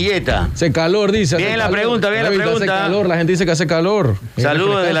 O bolilleta. Hace calor, dice. Bien la pregunta. Hace calor, la gente dice que hace calor.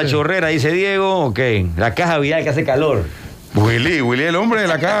 Saludos de la chorrera, dice Diego. Ok, la caja Vidal que hace calor. Willy, el hombre de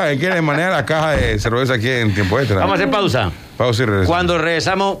la caja, él quiere manejar la caja de cerveza aquí en tiempo extra. Vamos a hacer pausa. Pausa y regresamos. Cuando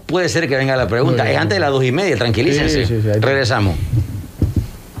regresamos, puede ser que venga la pregunta. Es antes de las 2:30, tranquilícense. Sí, regresamos.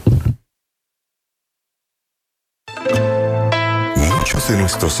 Muchos de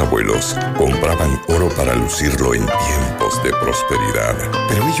nuestros abuelos compraban oro para lucirlo en tiempos de prosperidad,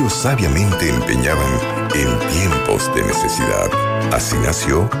 pero ellos sabiamente empeñaban en tiempos de necesidad. Así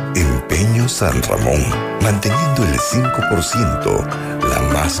nació Empeño San Ramón, manteniendo el 5%, la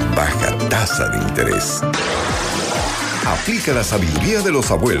más baja tasa de interés. Aplica la sabiduría de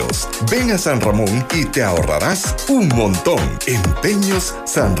los abuelos. Ven a San Ramón y te ahorrarás un montón. Empeños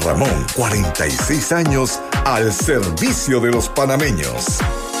San Ramón, 46 años al servicio de los panameños.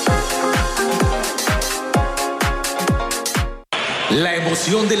 La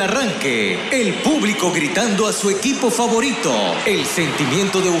emoción del arranque, el público gritando a su equipo favorito, el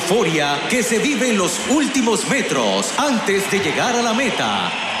sentimiento de euforia que se vive en los últimos metros antes de llegar a la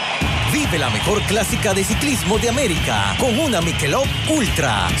meta. Vive la mejor clásica de ciclismo de América con una Michelob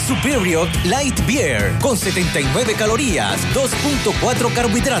Ultra Superior Light Beer con 79 calorías, 2.4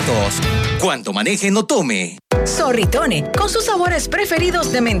 carbohidratos. Cuando maneje, no tome. Zorritone, con sus sabores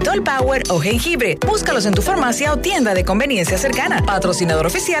preferidos de mentol power o jengibre. Búscalos en tu farmacia o tienda de conveniencia cercana. Patrocinador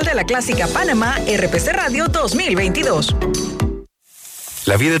oficial de la clásica Panamá RPC Radio 2022.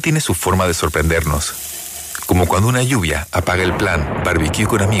 La vida tiene su forma de sorprendernos. Como cuando una lluvia apaga el plan barbecue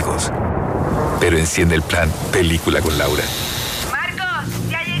con amigos, pero enciende el plan película con Laura. Marcos,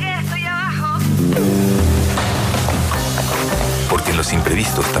 ya llegué, estoy abajo. Porque en los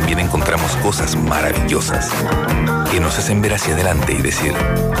imprevistos también encontramos cosas maravillosas que nos hacen ver hacia adelante y decir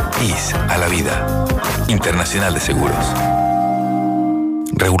IS a la vida. Internacional de Seguros.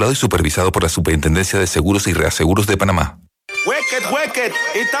 Regulado y supervisado por la Superintendencia de Seguros y Reaseguros de Panamá. Wicked,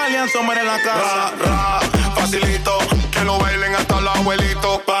 Italian Summer en la casa. Facilito, que lo bailen hasta el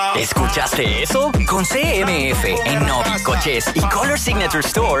abuelito. ¿Escuchaste eso? Con CMF en Novi, Coches y Color Signature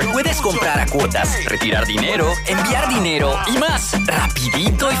Store puedes comprar a cuotas, retirar dinero, enviar dinero y más.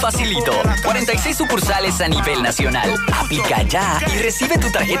 Rapidito y facilito. 46 sucursales a nivel nacional. Aplica ya y recibe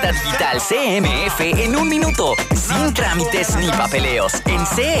tu tarjeta digital CMF en 1 minuto. Sin trámites ni papeleos. En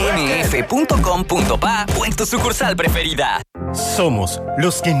cmf.com.pa o en tu sucursal preferida. Somos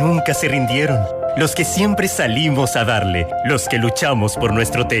los que nunca se rindieron. Los que siempre salimos a darle, los que luchamos por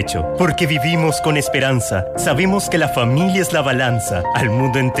nuestro techo, porque vivimos con esperanza. Sabemos que la familia es la balanza. Al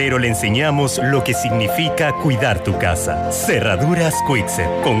mundo entero le enseñamos lo que significa cuidar tu casa. Cerraduras Kwikset,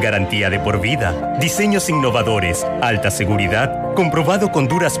 con garantía de por vida. Diseños innovadores, alta seguridad, comprobado con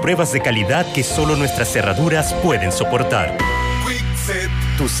duras pruebas de calidad que solo nuestras cerraduras pueden soportar. Kwikset,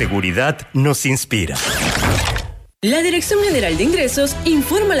 tu seguridad nos inspira. La Dirección General de Ingresos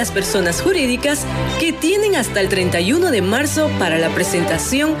informa a las personas jurídicas que tienen hasta el 31 de marzo para la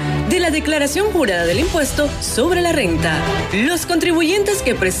presentación de la declaración jurada del impuesto sobre la renta. Los contribuyentes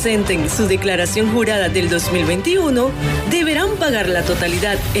que presenten su declaración jurada del 2021 deberán pagar la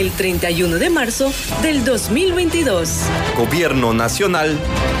totalidad el 31 de marzo del 2022. Gobierno Nacional,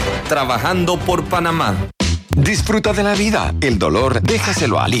 trabajando por Panamá. Disfruta de la vida. El dolor,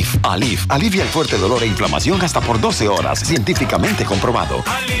 déjaselo a Alif. Alif alivia el fuerte dolor e inflamación hasta por 12 horas. Científicamente comprobado.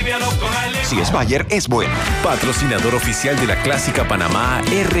 Si es Bayer, es bueno. Patrocinador oficial de la clásica Panamá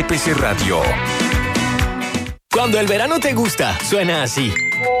RPC Radio. Cuando el verano te gusta, suena así.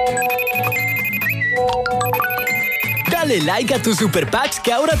 Dale like a tus super packs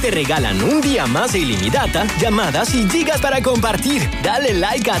que ahora te regalan un día más de ilimitada, llamadas y gigas para compartir. Dale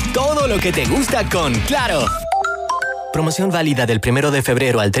like a todo lo que te gusta con Claro. Promoción válida del 1 de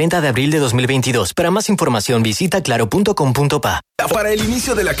febrero al 30 de abril de 2022. Para más información visita claro.com.pa. Para el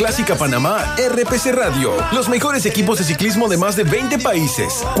inicio de la clásica Panamá, RPC Radio. Los mejores equipos de ciclismo de más de 20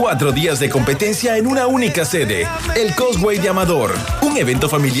 países. 4 días de competencia en una única sede. El Causeway de Amador. Un evento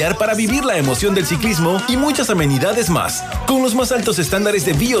familiar para vivir la emoción del ciclismo y muchas amenidades más. Con los más altos estándares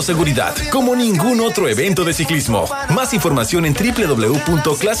de bioseguridad, como ningún otro evento de ciclismo. Más información en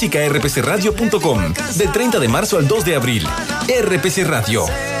www.clásicarpcradio.com. Del 30 de marzo al 2 de abril. RPC Radio.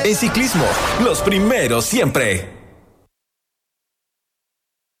 En ciclismo, los primeros siempre.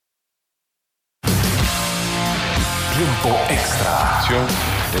 Tiempo extra.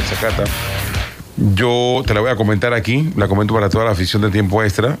 El Sakata. Yo te la voy a comentar aquí, la comento para toda la afición de Tiempo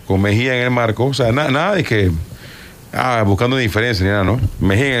Extra, con Mejía en el marco. O sea, nada de que buscando diferencia ni nada, ¿no?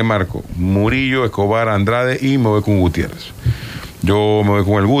 Mejía en el marco, Murillo, Escobar, Andrade y me voy con Gutiérrez. Yo me voy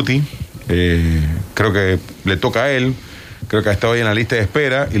con el Guti. Creo que le toca a él. Creo que ha estado ahí en la lista de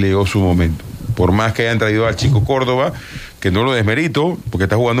espera y le llegó su momento. Por más que hayan traído al chico Córdoba, que no lo desmerito, porque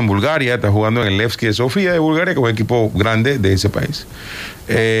está jugando en Bulgaria, está jugando en el Levski de Sofía de Bulgaria, que es un equipo grande de ese país.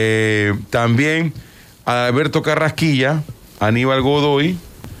 También a Alberto Carrasquilla, Aníbal Godoy,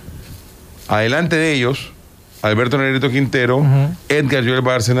 adelante de ellos, Alberto Negrito Quintero, Edgar Joel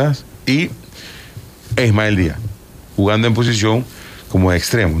Bárcenas y Ismael Díaz, jugando en posición como de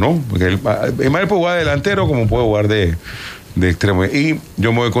extremo, ¿no? Porque Ismael puede jugar de delantero como puede jugar de extremo. Y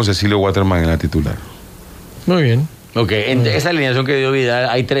yo me voy con Cecilio Waterman en la titular. Muy bien. Ok, en esa alineación que dio Vidal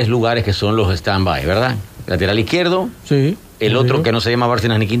hay 3 lugares que son los stand-by, ¿verdad? Lateral izquierdo, sí, el otro que no se llama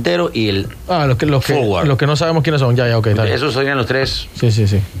Bárcenas ni Quintero y el forward. Los que no sabemos quiénes son, ya, ok. Esos serían los 3.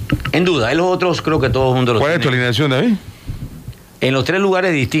 Sí. En duda, en los otros creo que todo el mundo los ¿Cuál es tu alineación, David? En los 3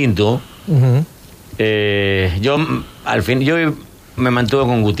 lugares distintos, yo me mantuve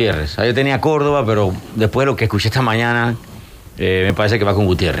con Gutiérrez. Yo tenía Córdoba, pero después de lo que escuché esta mañana, me parece que va con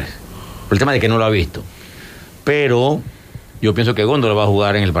Gutiérrez. Por el tema de que no lo ha visto. Pero yo pienso que Góndola va a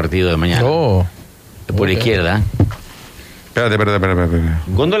jugar en el partido de mañana. Por izquierda. Espérate.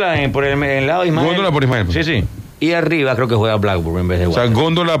 Góndola por el lado de Ismael. Góndola por Ismael. Sí. Y arriba creo que juega Blackburn en vez de Water. O sea,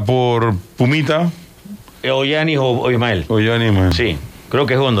 Góndola por Pumita. O Yanis o Ismael. O Yanis Ismael. Sí, creo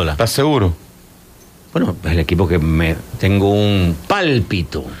que es Góndola. ¿Estás seguro? Bueno, es el equipo que tengo un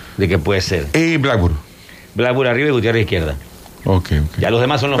pálpito de que puede ser. Y Blackburn. Blackburn arriba y Gutiérrez izquierda. Ok. Ya los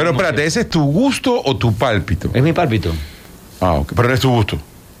demás son los Pero espérate, ¿ese es tu gusto o tu pálpito? Es mi pálpito. Ok. Pero no es tu gusto.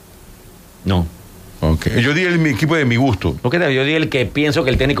 No. Okay. Yo di mi equipo de mi gusto. ¿Por qué? Yo di el que pienso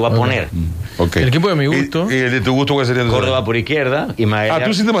que el técnico va a poner. Okay. El equipo de mi gusto. ¿Y el de tu gusto cuál sería? Córdoba por izquierda. Ismael,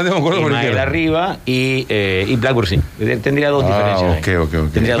 tú sí te mandas con Córdoba por izquierda. arriba y Blackburn sí. Tendría dos diferencias. Ok.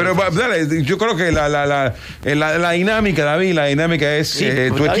 Pero dale, yo creo que la dinámica, David, la dinámica es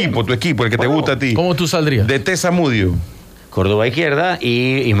tu equipo, el que te gusta a ti. ¿Cómo tú saldrías? De David Samudio. Córdoba izquierda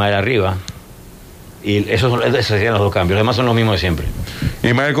y Ismael arriba. Y esos serían los dos cambios. Además son los mismos de siempre.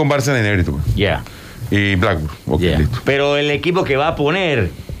 Ismael con Barça de negrito. Ya. Y Blackburn. Listo. Pero el equipo que va a poner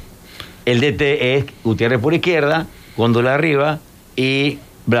el DT es Gutiérrez por izquierda, Góndola arriba y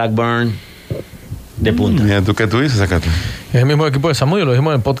Blackburn de punta. Mira, ¿qué tú dices, Sakata? Es el mismo equipo de Samudio, lo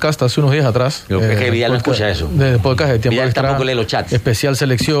dijimos en el podcast hace unos días atrás. Lo que es que Vidal no escucha eso. De podcast de tiempo Vidal extra. tampoco lee los chats. Especial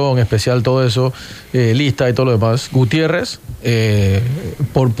selección, especial todo eso, lista y todo lo demás. Gutiérrez,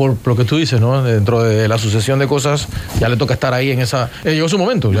 por lo que tú dices, ¿no? Dentro de la sucesión de cosas, ya le toca estar ahí en esa... llegó su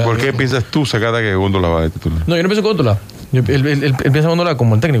momento. ¿Por qué piensas tú, Sakata, que Góndola va de titular? No, yo no pienso Góndola. Él piensa en Góndola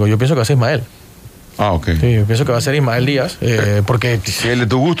como el técnico. Yo pienso que va a ser Ismael. Ah, ok. Sí, yo pienso que va a ser Ismael Díaz, porque... ¿El de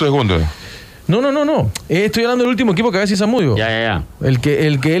tu gusto es Góndola? No. Estoy hablando del último equipo que va a decir Samudio. Ya. O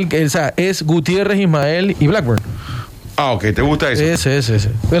sea, es Gutiérrez, Ismael y Blackburn. Ah, ok, ¿te gusta eso?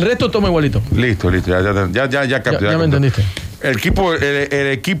 Ese. El resto toma igualito. Listo. Ya me entendiste. El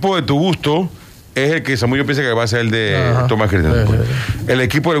equipo de tu gusto es el que Samudio piensa que va a ser el de Tomás Cristian. Sí. El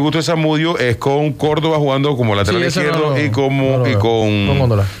equipo del gusto de Samudio es con Córdoba jugando como lateral izquierdo y con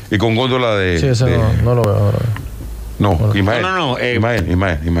Góndola de... Sí, ese no lo veo. Ismael.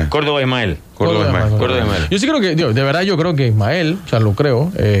 Ismael. Córdoba Ismael. Yo sí creo que, de verdad yo creo que Ismael, o sea, lo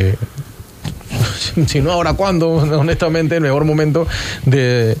creo, si no ahora cuándo, honestamente, el mejor momento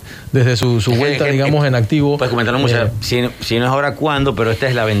desde su vuelta, digamos, en activo. Puedes comentarlo mucho, si no es ahora cuándo, pero esta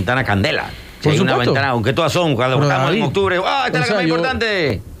es la ventana candela. Si hay una ventana, aunque todas son, cuando estamos en octubre, esta es la que más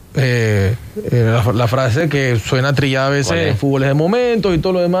importante. La frase que suena trillada a veces, el fútbol es de momentos y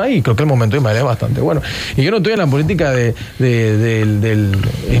todo lo demás, y creo que el momento de Ismael es bastante bueno. Y yo no estoy en la política del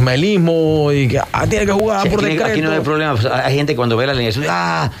ismaelismo y que tiene que jugar por decreto. Aquí no hay problema. Hay gente que cuando ve la alineación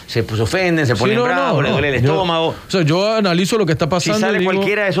se ofenden, se ponen bravos, le duele el estómago. Yo analizo lo que está pasando. Si sale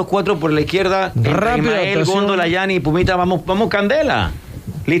cualquiera de esos cuatro por la izquierda, Ismael, Góndola, Yani y Pumita, vamos candela.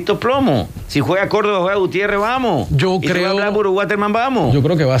 Listo plomo. Si juega Córdoba, juega Gutiérrez, vamos. Yo y creo. Si juega Waterman, vamos. Yo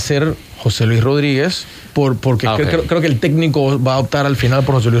creo que va a ser José Luis Rodríguez, porque creo que el técnico va a optar al final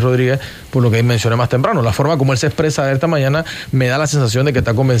por José Luis Rodríguez, por lo que mencioné más temprano. La forma como él se expresa esta mañana me da la sensación de que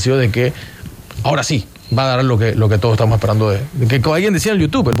está convencido de que ahora sí va a dar lo que todos estamos esperando de que alguien decía en el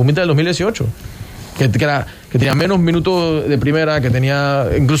YouTube, el Pumita del 2018. Que tenía menos minutos de primera, que tenía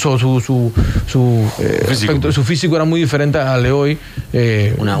incluso su físico era muy diferente al de hoy.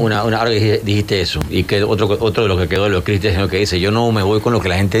 Ahora que dijiste eso, y que otro de los que quedó de los cristianos que dice, yo no me voy con lo que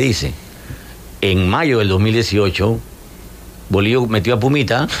la gente dice. En mayo del 2018, Bolívar metió a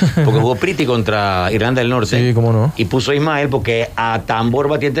Pumita, porque jugó Priti contra Irlanda del Norte. Sí, cómo no. Y puso a Ismael porque a tambor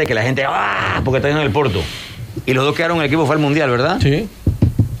batiente de que la gente, porque está en el Porto. Y los dos quedaron en el equipo, fue al Mundial, ¿verdad? Sí.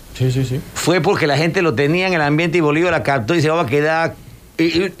 Fue porque la gente lo tenía en el ambiente y Bolívar la captó y se va a quedar.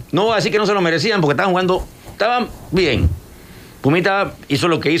 Y no voy a decir que no se lo merecían porque estaban bien. Pumita hizo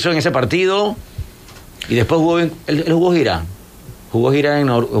lo que hizo en ese partido y después jugó gira. Jugó gira en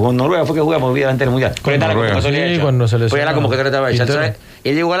Noruega, fue que jugamos antes del Mundial. Cuando se Pues era como que estaba hecha.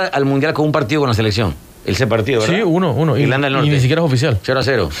 Él llegó al Mundial con un partido con la selección. Ese partido, ¿verdad? Sí, uno. Irlanda del Norte. Y ni siquiera es oficial.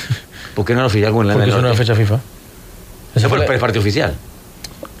 0-0. ¿Por qué no era oficial con Irlanda del Norte? Porque eso no es fecha FIFA. Pero es partido oficial.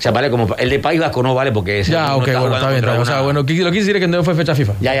 O sea, vale como el de País Vasco no vale porque ese ya, está bien. O sea, lo que quise decir es que no fue fecha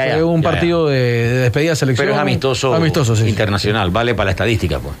FIFA. Ya. Fue un partido de despedida de selección. Pero es amistoso sí. Internacional, vale para la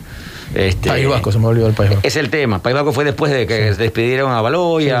estadística, pues. País Vasco, se me olvidó el País Vasco. Es el tema. País Vasco fue después de que se despidieron a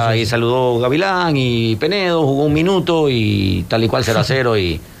Baloya y saludó Gavilán y Penedo, jugó un minuto y tal y cual 0-0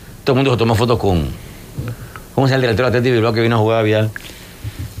 y todo el mundo se tomó fotos con... ¿Cómo se llama el director Atlético de Bilbao que vino a jugar a Vidal?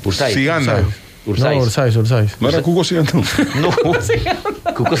 Ursay. Siganda. No, Ursay. ¿No era Cuco Siganda? No,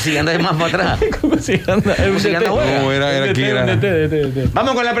 Cuco Siganda es más para atrás. Cuco Siganda no, era aquí.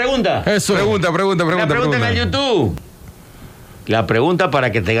 Vamos con la pregunta. Eso. Pregunta. La pregunta en el YouTube. La pregunta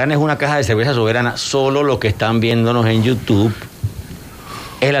para que te ganes una caja de cerveza soberana, solo los que están viéndonos en YouTube,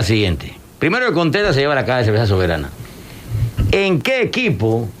 es la siguiente. Primero que contesta se lleva la caja de cerveza soberana. ¿En qué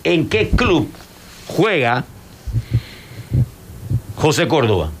equipo, en qué club juega José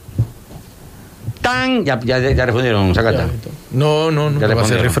Córdoba? Ya respondieron, Sakata. No, va a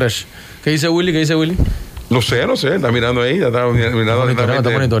ser refresh. ¿Qué dice Willy? No sé, está mirando ahí, ya está mirando. Está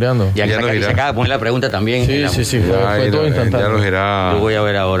monitoreando. Ya se acaba de poner la pregunta también. Sí, fue todo instantáneo. Ya nos dirá. Yo voy a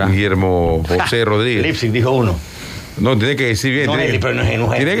ver ahora. Guillermo José Rodríguez. Lipsing dijo uno. No, tiene que decir bien. No, pero no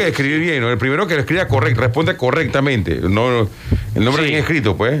es tiene que escribir bien. ¿No? El primero que lo escriba responde correctamente. No, el nombre bien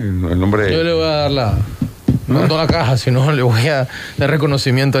escrito, pues. El nombre. Yo le voy a dar no la caja, sino le voy a dar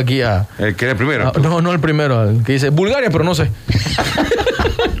reconocimiento aquí a... ¿El que era el primero? No el primero, el que dice Bulgaria, pero no sé.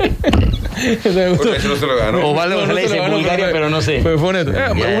 Eso no se lo ganó. Osvaldo le dice Bulgaria, pero no sé.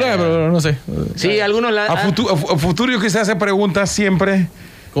 Bulgaria, pero no sé. Sí, algunos A futuro que se hace preguntas siempre.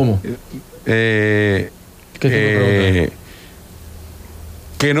 ¿Cómo? ¿Qué tipo de preguntas?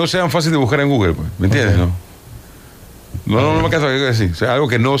 Que no sean fáciles de buscar en Google, pues. ¿Me entiendes? Okay. No me caso de decir. O sea, algo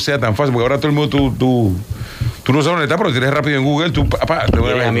que no sea tan fácil, porque ahora todo el mundo tú no sabes dónde está, pero tienes rápido en Google,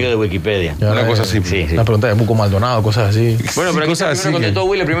 eres amigo de Wikipedia. Una cosa así. Sí. La pregunta de Buco Maldonado, cosas así. Bueno, pero aquí cosas primero contestó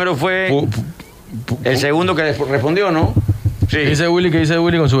Willy, el primero fue el segundo que respondió, ¿no? Sí. ¿Qué dice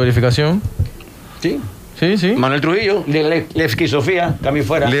Willy con su verificación? Sí. Sí. Manuel Trujillo, Levski Sofía, cambio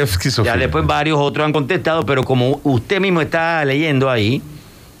fuera. Levski Sofía. Ya después varios otros han contestado, pero como usted mismo está leyendo ahí,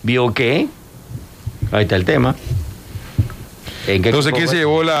 vio que ahí está el tema. Entonces, ¿quién se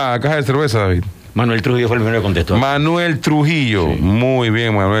llevó la caja de cerveza, David? Manuel Trujillo fue el primero que contestó. Manuel Trujillo, sí. Muy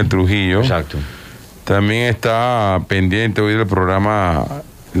bien, Manuel Trujillo. Exacto. También está pendiente hoy del programa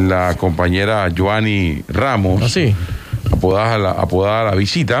la compañera Joanny Ramos. ¿Ah, sí? Apodada La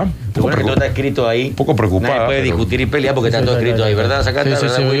Visita. Bueno, todo está escrito ahí. Un poco preocupada. Nadie puede discutir y pelear porque está todo escrito ahí, ¿verdad? Sakata, sí,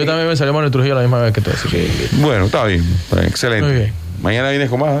 ¿verdad? Yo también me salió Manuel Trujillo la misma vez que tú. Bueno, está bien. Excelente. Muy bien. Mañana vienes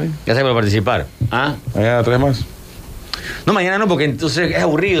con más, David. Ya se puede participar. ¿Ah? Mañana traes más. No, mañana no, porque entonces es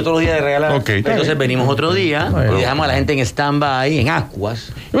aburrido todos los días de regalar. Okay, entonces venimos otro día y dejamos a la gente en stand-by, en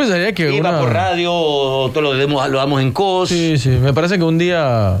Ascuas. Yo pensaría que iba por radio, todo lo damos en COS. Sí, me parece que un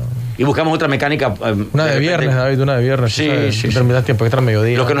día... Y buscamos otra mecánica. Una de viernes, David, una de viernes. Sí. Terminas tiempo extra al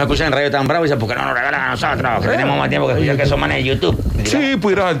mediodía. Los que nos escuchan en radio tan bravos dicen, ¿por qué no nos regalan a nosotros? Que tenemos más tiempo que escuchar que son manes de YouTube. Sí,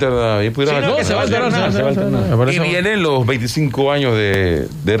 pudieras alternar. Se va a alternar. Y vienen los 25 años de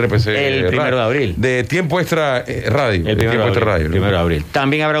RPC. El 1 de abril. De Tiempo Extra Radio. El 1 de abril.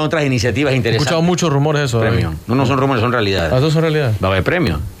 También habrá otras iniciativas interesantes. He escuchado muchos rumores de eso. Premio. No son rumores, son realidades. ¿Todos son realidades? Va a haber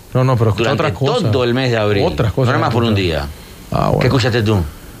premio. No, pero escuché otras cosas. Todo el mes de abril. Otras cosas. No nada más por un día. Bueno. ¿Qué escuchaste tú?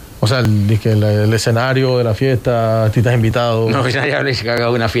 O sea, el escenario de la fiesta, si estás invitado. No, ya hablé que haga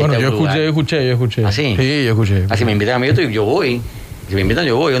una fiesta. Bueno, yo escuché. ¿Ah, sí? Sí, yo escuché. Si me invitan a mí, yo voy. Si me invitan,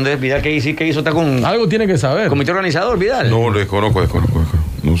 yo voy. ¿Dónde es Vidal? ¿Qué hizo? ¿Está con...? Algo tiene que saber. ¿Comité organizador, Vidal? No, lo desconozco.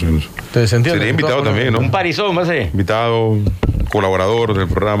 No sé. ¿Te sentías? Sería invitado también, ¿no? Un parizón, ¿va a ser? Invitado, colaborador del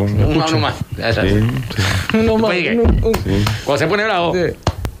programa. Uno más. Uno más. Cuando se pone bravo... Sí.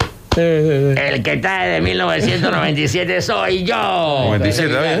 El que está desde 1997 soy yo.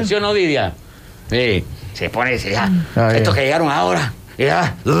 97, ¿eh? ¿Sí o no, Didia? Sí. Se pone estos que llegaron ahora.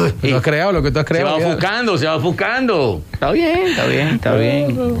 Lo que has creado. Se va buscando. Está bien.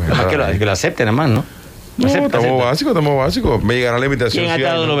 Nada más que lo acepten, nada más, ¿no? Estamos básicos. Me llegará la invitación. ¿Quién ha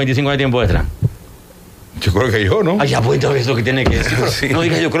estado los 25 años de tiempo extra? Yo creo que yo, ¿no? Ya, pues, eso que tiene que decir. Sí. No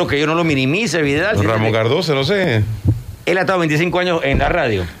digas, yo creo que yo no lo minimice, Vidal. Ramón Cardoso, no sé. Él ha estado 25 años en la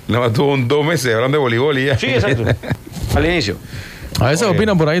radio. Nada más tuvo 2 meses hablando de voleibol y ya. Sí, exacto. Al inicio. A veces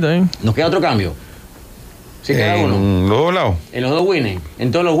opinan por ahí también. Nos queda otro cambio. Sí, queda uno. En los dos lados. En los dos wines.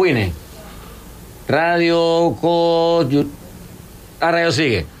 En todos los wines. Radio, radio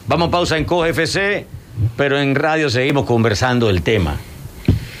sigue. Vamos a pausa en COS FC, pero en radio seguimos conversando el tema.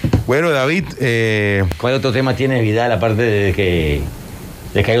 Bueno, David. ¿Cuál otro tema tiene Vidal, aparte de que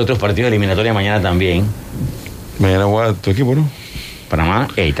hay otros partidos de eliminatoria mañana también? Mañana juega tu equipo, ¿no? Panamá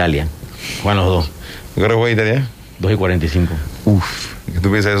e Italia. Juegan los dos. ¿Qué hora juega Italia? 2:45. ¿Qué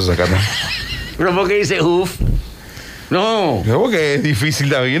tú piensas de eso, Sakata? ¿Pero por qué dice uf? No. No, porque es difícil,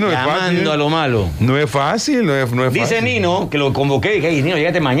 David, no es fácil. Llamando a lo malo. No es fácil, no es fácil. Dice Nino, que lo convoqué, y dije, Nino,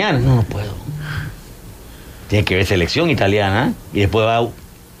 llégate mañana. No puedo. Tiene que ver selección italiana y después va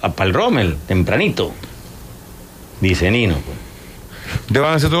para el Rommel, tempranito. Dice Nino. ¿Te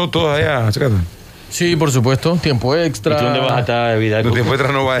van a hacer todos allá, Sakata? Sí, por supuesto. Tiempo extra. ¿Y tú dónde vas a estar, Vidal? No, tiempo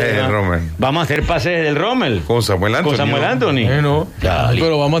extra no va el Rommel. Vamos a hacer pases del Rommel. Con Samuel Anthony. Bueno,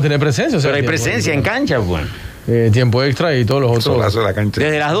 pero vamos a tener presencia. Pero hay presencia en cancha, pues. Tiempo extra y todos los otros. Solazo de la cancha.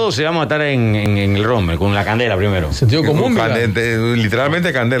 Desde las 12 vamos a estar en el Rommel, con la candela primero. Sentido común,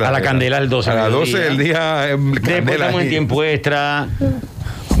 literalmente candela. A la candela al 12. A las 12 del día. Después estamos en tiempo extra.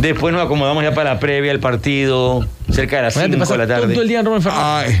 Después nos acomodamos ya para la previa, el partido, cerca de las 5 de la tarde. ¿Todo el día en Rommel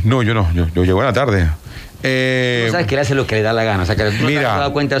Fernández? No, yo no. Yo llego en la tarde. No sabes que le hace lo que le da la gana. O sea, que tú mira, no te has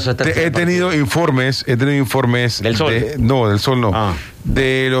dado cuenta de eso hasta he tenido informes. ¿Del Sol? Del Sol no.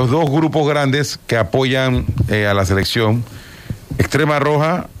 De los dos grupos grandes que apoyan a la selección. Extrema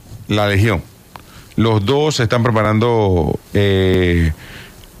Roja, la Legión. Los dos se están preparando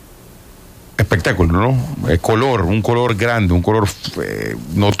espectáculo, ¿no? Un color grande, un color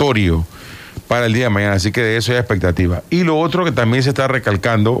notorio para el día de mañana, así que de eso hay expectativa. Y lo otro que también se está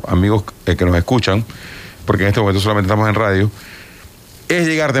recalcando, amigos que nos escuchan, porque en este momento solamente estamos en radio, es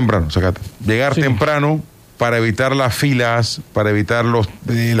llegar temprano, Sakata. Llegar temprano para evitar las filas, para evitar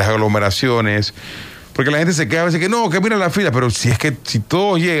las aglomeraciones, porque la gente se queda a veces que mira la fila, pero si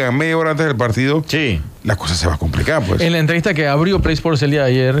todos llegan media hora antes del partido, la cosa se va a complicar, pues. En la entrevista que abrió Play Sports el día de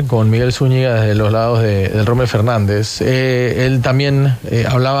ayer con Miguel Zúñiga desde los lados del Rommel Fernández, él también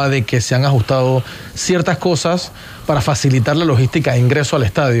hablaba de que se han ajustado ciertas cosas para facilitar la logística de ingreso al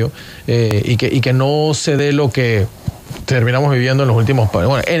estadio y que no se dé lo que terminamos viviendo en el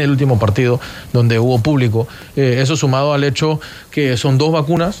último partido donde hubo público. Eso sumado al hecho que son 2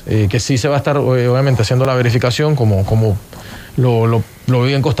 vacunas, que sí se va a estar obviamente haciendo la verificación como lo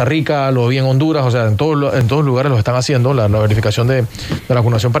vi en Costa Rica, lo vi en Honduras, o sea, en todos lugares lo están haciendo, la verificación de la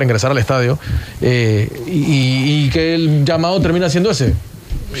vacunación para ingresar al estadio, y que el llamado termina siendo ese.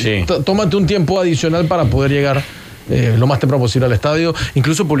 Sí. Tómate un tiempo adicional para poder llegar lo más temprano posible al estadio.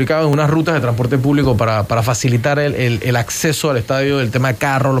 Incluso publicaban unas rutas de transporte público para facilitar el acceso al estadio, el tema de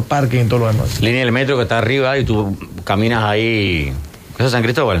carros, los parques y todo lo demás. Línea del metro que está arriba y tú caminas ahí. ¿Eso es San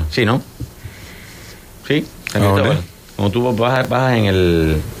Cristóbal? Sí, ¿no? Sí, San Cristóbal. Cuando tú bajas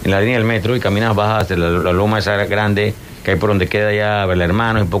en la línea del metro y caminas, bajas hacia la loma esa grande que hay por donde queda ya Verla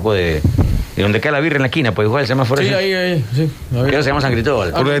Hermano, un poco de donde queda la birra en la esquina, pues igual se llama Forest. Sí, ahí, sí. Creo se llama San Cristóbal.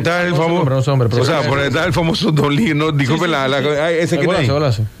 Por donde está el famoso. Por donde está el famoso Don Lee, no, disculpe ese que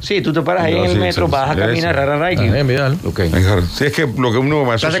está. Sí, tú te paras ahí en el metro, vas a caminar, en Vidal. Sí, es que lo que uno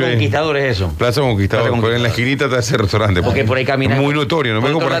me asocia. Plaza Conquistador es eso. Plaza Conquistador, pero en la esquinita está ese restaurante. Porque por ahí caminas. Muy notorio, no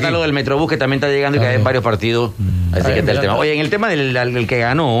vengo por aquí. Lo del Metrobús que también está llegando y que hay en varios partidos. Así que está el tema. Oye, en el tema del que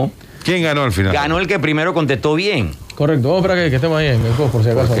ganó. ¿Quién ganó al final? Ganó el que primero contestó bien. Correcto, vamos para que estemos ahí en el por si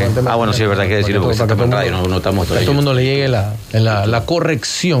acaso. Okay. Bueno, sí, es verdad, hay que decirlo porque estamos en radio, no estamos todavía. Que todo el mundo le llegue la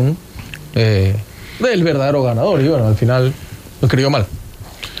corrección del verdadero ganador. Y bueno, al final lo escribió mal.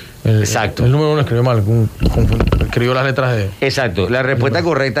 Exacto. El número 1 escribió mal, escribió las letras de... Exacto, la respuesta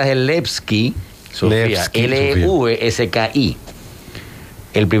correcta es el Levski, Sofía, Levski.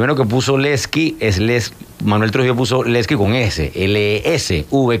 El primero que puso Levski es Manuel Trujillo puso Levski con S,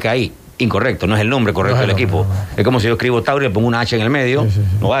 Lesvki. Incorrecto, no es el nombre correcto del equipo. No. Es como si yo escribo Tauro y le pongo una H en el medio. Sí.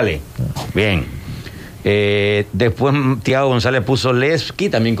 No vale. Bien. Después Tiago González puso Levski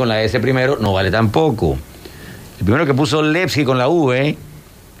también con la S primero. No vale tampoco. El primero que puso Levski con la V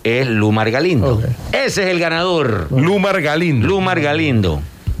es Lumar Galindo. Okay. Ese es el ganador. Lumar Galindo.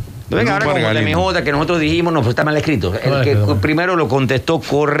 Venga, ahora como la MJ que nosotros dijimos, no, pues está mal escrito. El que primero lo contestó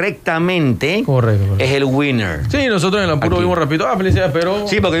correctamente es el winner. Sí, nosotros en el apuro vimos rápido. Felicidades, pero...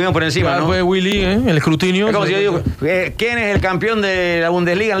 Sí, porque vimos por encima, ¿no? Fue Willy, el escrutinio. Es como si yo digo, ¿quién es el campeón de la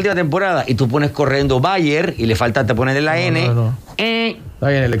Bundesliga en la última temporada? Y tú pones corriendo Bayer y le falta, te pones de la N. Ahí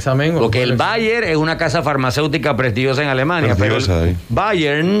en el examen. Porque el Bayer es una casa farmacéutica prestigiosa en Alemania. Pero el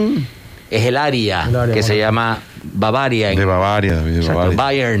Bayern es el área que se llama Bavaria. De Bavaria, David.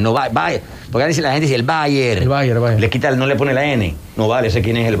 Bayern, no Bayer. Porque la gente dice el Bayer. El Bayer. No le pone la N. No vale, ese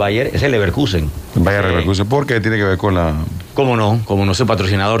quién es el Bayer, es el Leverkusen. El Bayer Leverkusen, ¿por qué tiene que ver con la...? ¿Cómo no? Es un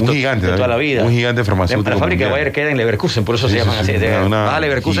patrocinador de toda la vida. Un gigante farmacéutico. La fábrica de Bayer queda en Leverkusen, por eso se llaman así. Vas a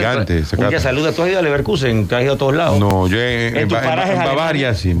Leverkusen. Gigante. Un día saluda, ¿tú has ido a Leverkusen? ¿Tú has ido a todos lados? No, yo en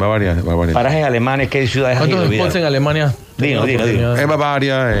Bavaria, sí, Bavaria. Parajes alemanes, ¿qué ciudades has ido? ¿Cuántos spots en Alemania? Dino. En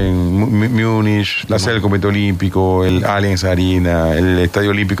Bavaria, en Múnich, la sede del Comité Olímpico, el Allianz Arena, el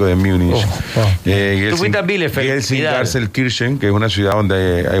Estadio Olímpico de Múnich. ¿Tú fuiste a Bielefeld? Gelsenkirchen, que es una ciudad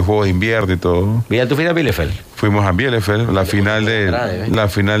donde hay juegos de invierno y todo. Vidal, ¿tú fuiste a Bielefeld? Fuimos a Bielefeld, la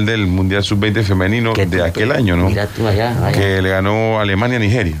final del Mundial Sub-20 femenino de aquel año, ¿no? Mira tú allá. Que le ganó Alemania a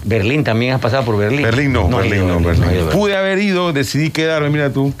Nigeria. Berlín, también has pasado por Berlín. Berlín no. Pude haber ido, decidí quedarme,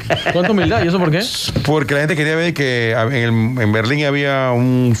 mira tú. ¿Cuánta humildad? ¿Y eso por qué? Porque la gente quería ver que en Berlín había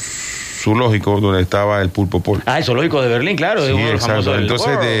un zoológico donde estaba el pulpo pol. El zoológico de Berlín, claro. Sí, exacto.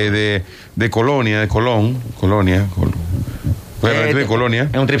 Entonces de Colonia. De Colonia.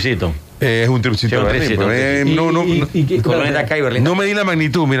 Es un tripcito. Es un tripcito. Colonia de acá y Berlín. No me di la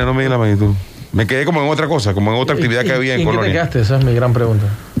magnitud, Me quedé como en otra cosa, como en otra actividad que había en Colonia. ¿En qué te quedaste? Esa es mi gran pregunta.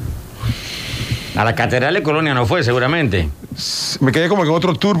 A la Catedral de Colonia no fue, seguramente. Me quedé como en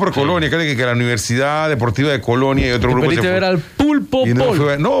otro tour por Colonia, que la Universidad Deportiva de Colonia y otro grupo se fue. Ver al pulpo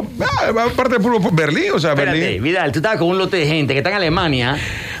pol. Aparte del pulpo Berlín, Espérate, Berlín. Vidal, tú estabas con un lote de gente que está en Alemania.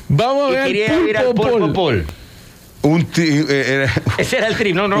 Vamos a ver al pulpo pol. Ese era el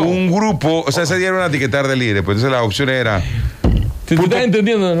trip, no. Un grupo, ese día era una etiquetar de líderes, pues entonces las opciones eran... ¿Tú estás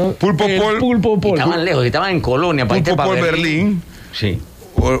entendiendo, no? Pulpo pol. Estaban lejos, estaban en Colonia. Pulpo pol Berlín. Sí.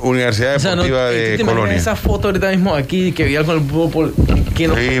 Universidad Deportiva de Colonia. Esa foto ahorita mismo aquí que Vidal con el pulpo. Sí,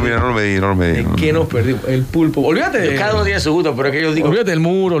 mira, no lo medí. ¿Qué nos perdimos? El pulpo. Olvídate. Cada uno tiene su gusto, pero es que yo digo. Olvídate del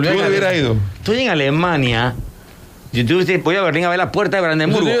muro, olvídate. ¿Tú hubieras ido? Estoy en Alemania. Yo voy a Berlín a ver la puerta de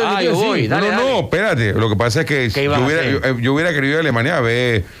Brandenburgo. Yo voy. Dale. No, espérate. Lo que pasa es que yo hubiera querido ir a Alemania a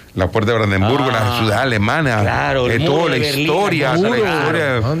ver la puerta de Brandenburgo, la ciudad alemana. Claro, toda la historia.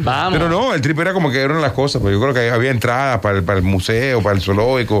 Vamos. Pero no, el trip era como que eran las cosas. Pero yo creo que había entradas para el museo, para el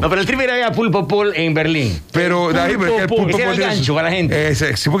zoológico. No, pero el trip era ir a Pulpo Pol en Berlín. Pero David, el Pulpo Pol era gancho para la gente.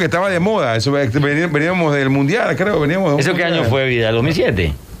 Sí, porque estaba de moda. Eso, veníamos del mundial, creo. ¿Eso qué año fue, Vidal?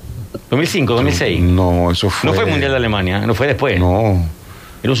 ¿2007? ¿2005, 2006? No, eso fue... No fue el Mundial de Alemania, no fue después. No.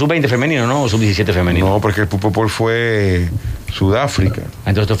 Era un sub-20 femenino, ¿no? O sub-17 femenino. No, porque el Pulpo Pol fue Sudáfrica.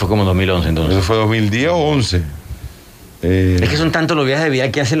 Entonces esto fue como 2011, entonces. Eso fue 2010 o 11. Es que son tantos los viajes de vida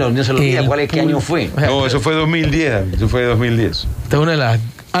que hacen los niños, se los olvida. ¿Qué año fue? No, eso fue 2010. Eso fue 2010. Esta es una de las...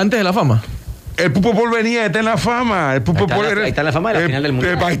 Antes de la fama. El Pulpo Pol venía, está en la fama. El Pulpo Pol ahí está en la fama de la final del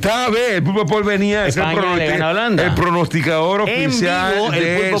Mundial. Ahí está, el Pulpo Pol venía de ser el pronosticador oficial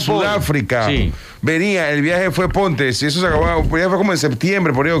de Sudáfrica. Sí. Venía, el viaje fue Ponte, si eso se acabó, el viaje fue como en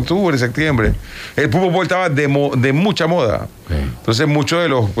septiembre, por ahí octubre, septiembre. El Pulpo Pol estaba de mucha moda. Sí. Entonces muchos de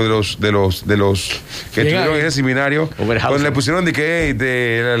los que estuvieron en ese seminario, cuando le pusieron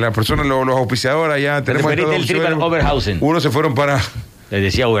de la persona, los auspiciadores allá, tenemos unos se fueron para... Les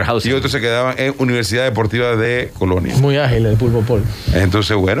decía Oberhausen. Y otros se quedaban en Universidad Deportiva de Colonia. Muy ágil el Pulpo Pol.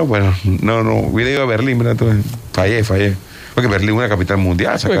 Entonces, bueno, no, hubiera ido a Berlín, ¿verdad? Fallé. Porque Berlín es una capital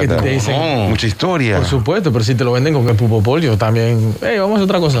mundial, Sakata. Mucha historia. Por supuesto, pero si te lo venden con el Pulpo Pol, yo también... vamos a hacer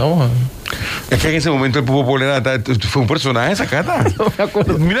otra cosa, vamos a... Es que en ese momento el Pulpo Pol fue un personaje, Sakata. No me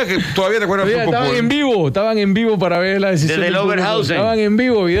acuerdo. Mira que todavía te acuerdas del Pulpo Pol. Estaban en vivo para ver la decisión. Desde el Oberhausen. Estaban en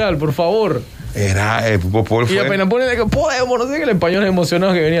vivo, Vidal, por favor. Era el Pulpo Pol. Y apenas pone de que podemos, no sé, que el español es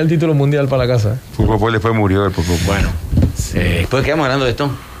emocionado que venía el título mundial para la casa. Pulpo Pol después murió el Pulpo Pol. Bueno, después quedamos hablando de esto.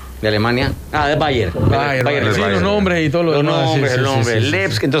 De Alemania. De Bayern. Sí, los nombres y todo lo demás. El nombre.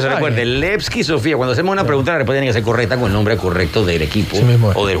 Levski. Entonces recuerden, Levski, Sofía, cuando hacemos una pregunta, la respuesta tiene que ser correcta con el nombre correcto del equipo. Sí,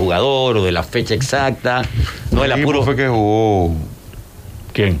 o del jugador, o de la fecha exacta. No el apuro. ¿Fue que jugó?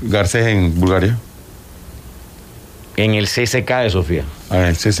 ¿Quién? Garcés en Bulgaria. En el CSK de Sofía.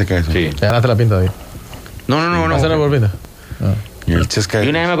 El CSK de Sofía. Sí. Te ganaste la pinta, David. No. ¿Hacer la por pinta? Y el CSK. Y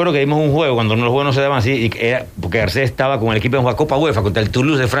una vez me acuerdo que dimos un juego, cuando los juegos no se daban así, porque Garcés estaba con el equipo de Copa UEFA contra el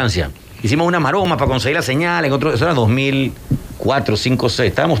Toulouse de Francia. Hicimos una maroma para conseguir la señal, eso era 2004, 5, 6.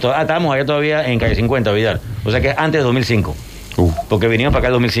 Estábamos allá todavía en calle 50, Vidal. O sea que antes de 2005. Porque veníamos para acá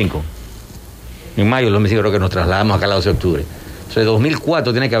el 2005. En mayo del 2005 creo que nos trasladamos acá el 12 de octubre. Entonces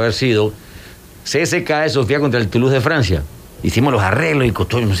 2004 tiene que haber sido CSK de Sofía contra el Toulouse de Francia. Hicimos los arreglos y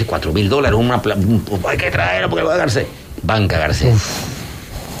costó, no sé, $4,000. Hay que traerlo porque va a Garcés. Banca Garcés.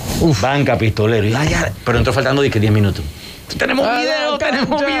 Banca Pistolero. Pero entró faltando 10 minutos. Tenemos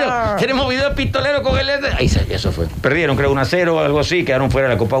video de Pistolero con el... Eso fue. Perdieron, creo, 1-0 o algo así. Quedaron fuera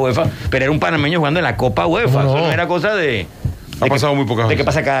de la Copa UEFA. Pero era un panameño jugando en la Copa UEFA. Eso no era cosa de... Ha pasado muy pocas veces. De que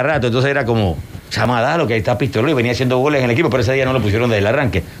pasa cada rato. Entonces era como... Llamada, lo que ahí está Pistolero y venía haciendo goles en el equipo, pero ese día no lo pusieron desde el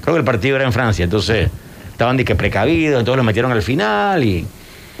arranque. Creo que el partido era en Francia, entonces estaban precavidos, entonces lo metieron al final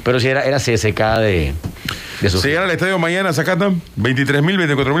pero sí era CSK de Se llena al estadio mañana, Sakata, 23.000,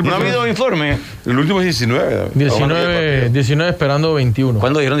 24.000 personas. No ha habido informe. El último es 19. 19 esperando 21.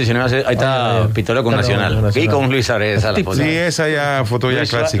 ¿Cuándo dijeron 19? Ahí está Pistolero con Nacional. Y con Luis Suárez, esa la foto. Sí, esa ya foto ya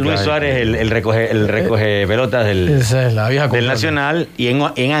clásica. Luis Suárez, el recoge pelotas esa es la vieja del Nacional. Y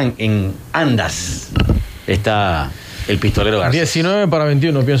en Andas está el Pistolero García. 19 para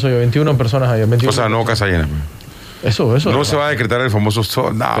 21, pienso yo. 21 personas ahí. 21. O sea, no casa llena. Eso. No se va a decretar el famoso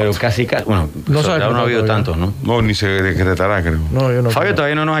sold out. Pero casi bueno, no ha habido tantos, ¿no? No, ni se decretará, creo. No, yo no. Fabio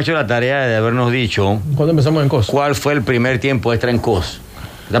todavía no nos ha hecho la tarea de habernos dicho. ¿Cuándo empezamos en COS? ¿Cuál fue el primer tiempo extra en COS?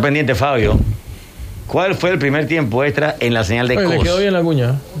 Está pendiente, Fabio. ¿Cuál fue el primer tiempo extra en la señal de COS? Le quedó bien la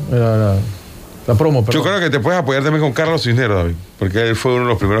cuña. La promo, perdón. Yo creo que te puedes apoyar también con Carlos Cisneros, David, porque él fue uno de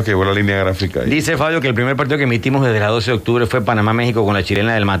los primeros que llevó la línea gráfica ahí. Dice Fabio que el primer partido que emitimos desde la 12 de octubre fue Panamá-México con la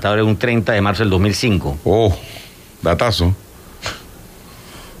chilena del Matador un 30 de marzo del 2005. Oh, datazo.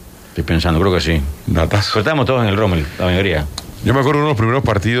 Estoy pensando, creo que sí. Datazo. Pero estábamos todos en el Rommel, la mayoría. Yo me acuerdo de uno de los primeros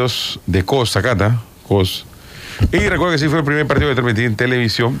partidos de COS, Sakata, COS. Y recuerdo que sí fue el primer partido que transmití en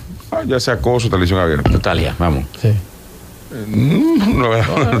televisión, ya sea COS o televisión abierta. Nostalgia, vamos. Sí. No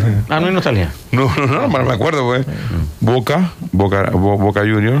hay nostalgia. No me acuerdo, pues. Boca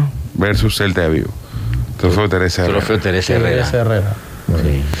Junior versus Celta de Vigo. Trofeo Teresa Herrera.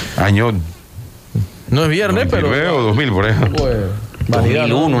 Sí. Año. No es viernes, 99 pero. o 2000, por ejemplo. Pues, Vanidad,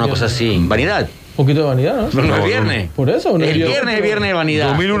 2001, una cosa así. Vanidad. poquito de vanidad, ¿no? No es viernes. Por eso. El viernes es viernes de vanidad.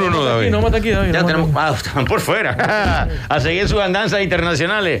 2001 no, David. No mata aquí, David. Ya tenemos... están por fuera. A seguir sus andanzas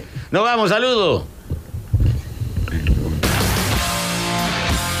internacionales. Nos vamos, saludos.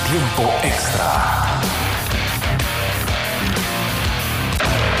 Tiempo extra.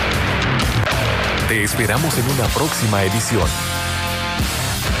 Te esperamos en una próxima edición.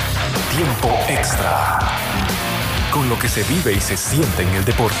 Tiempo extra. Con lo que se vive y se siente en el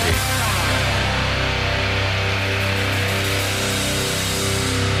deporte.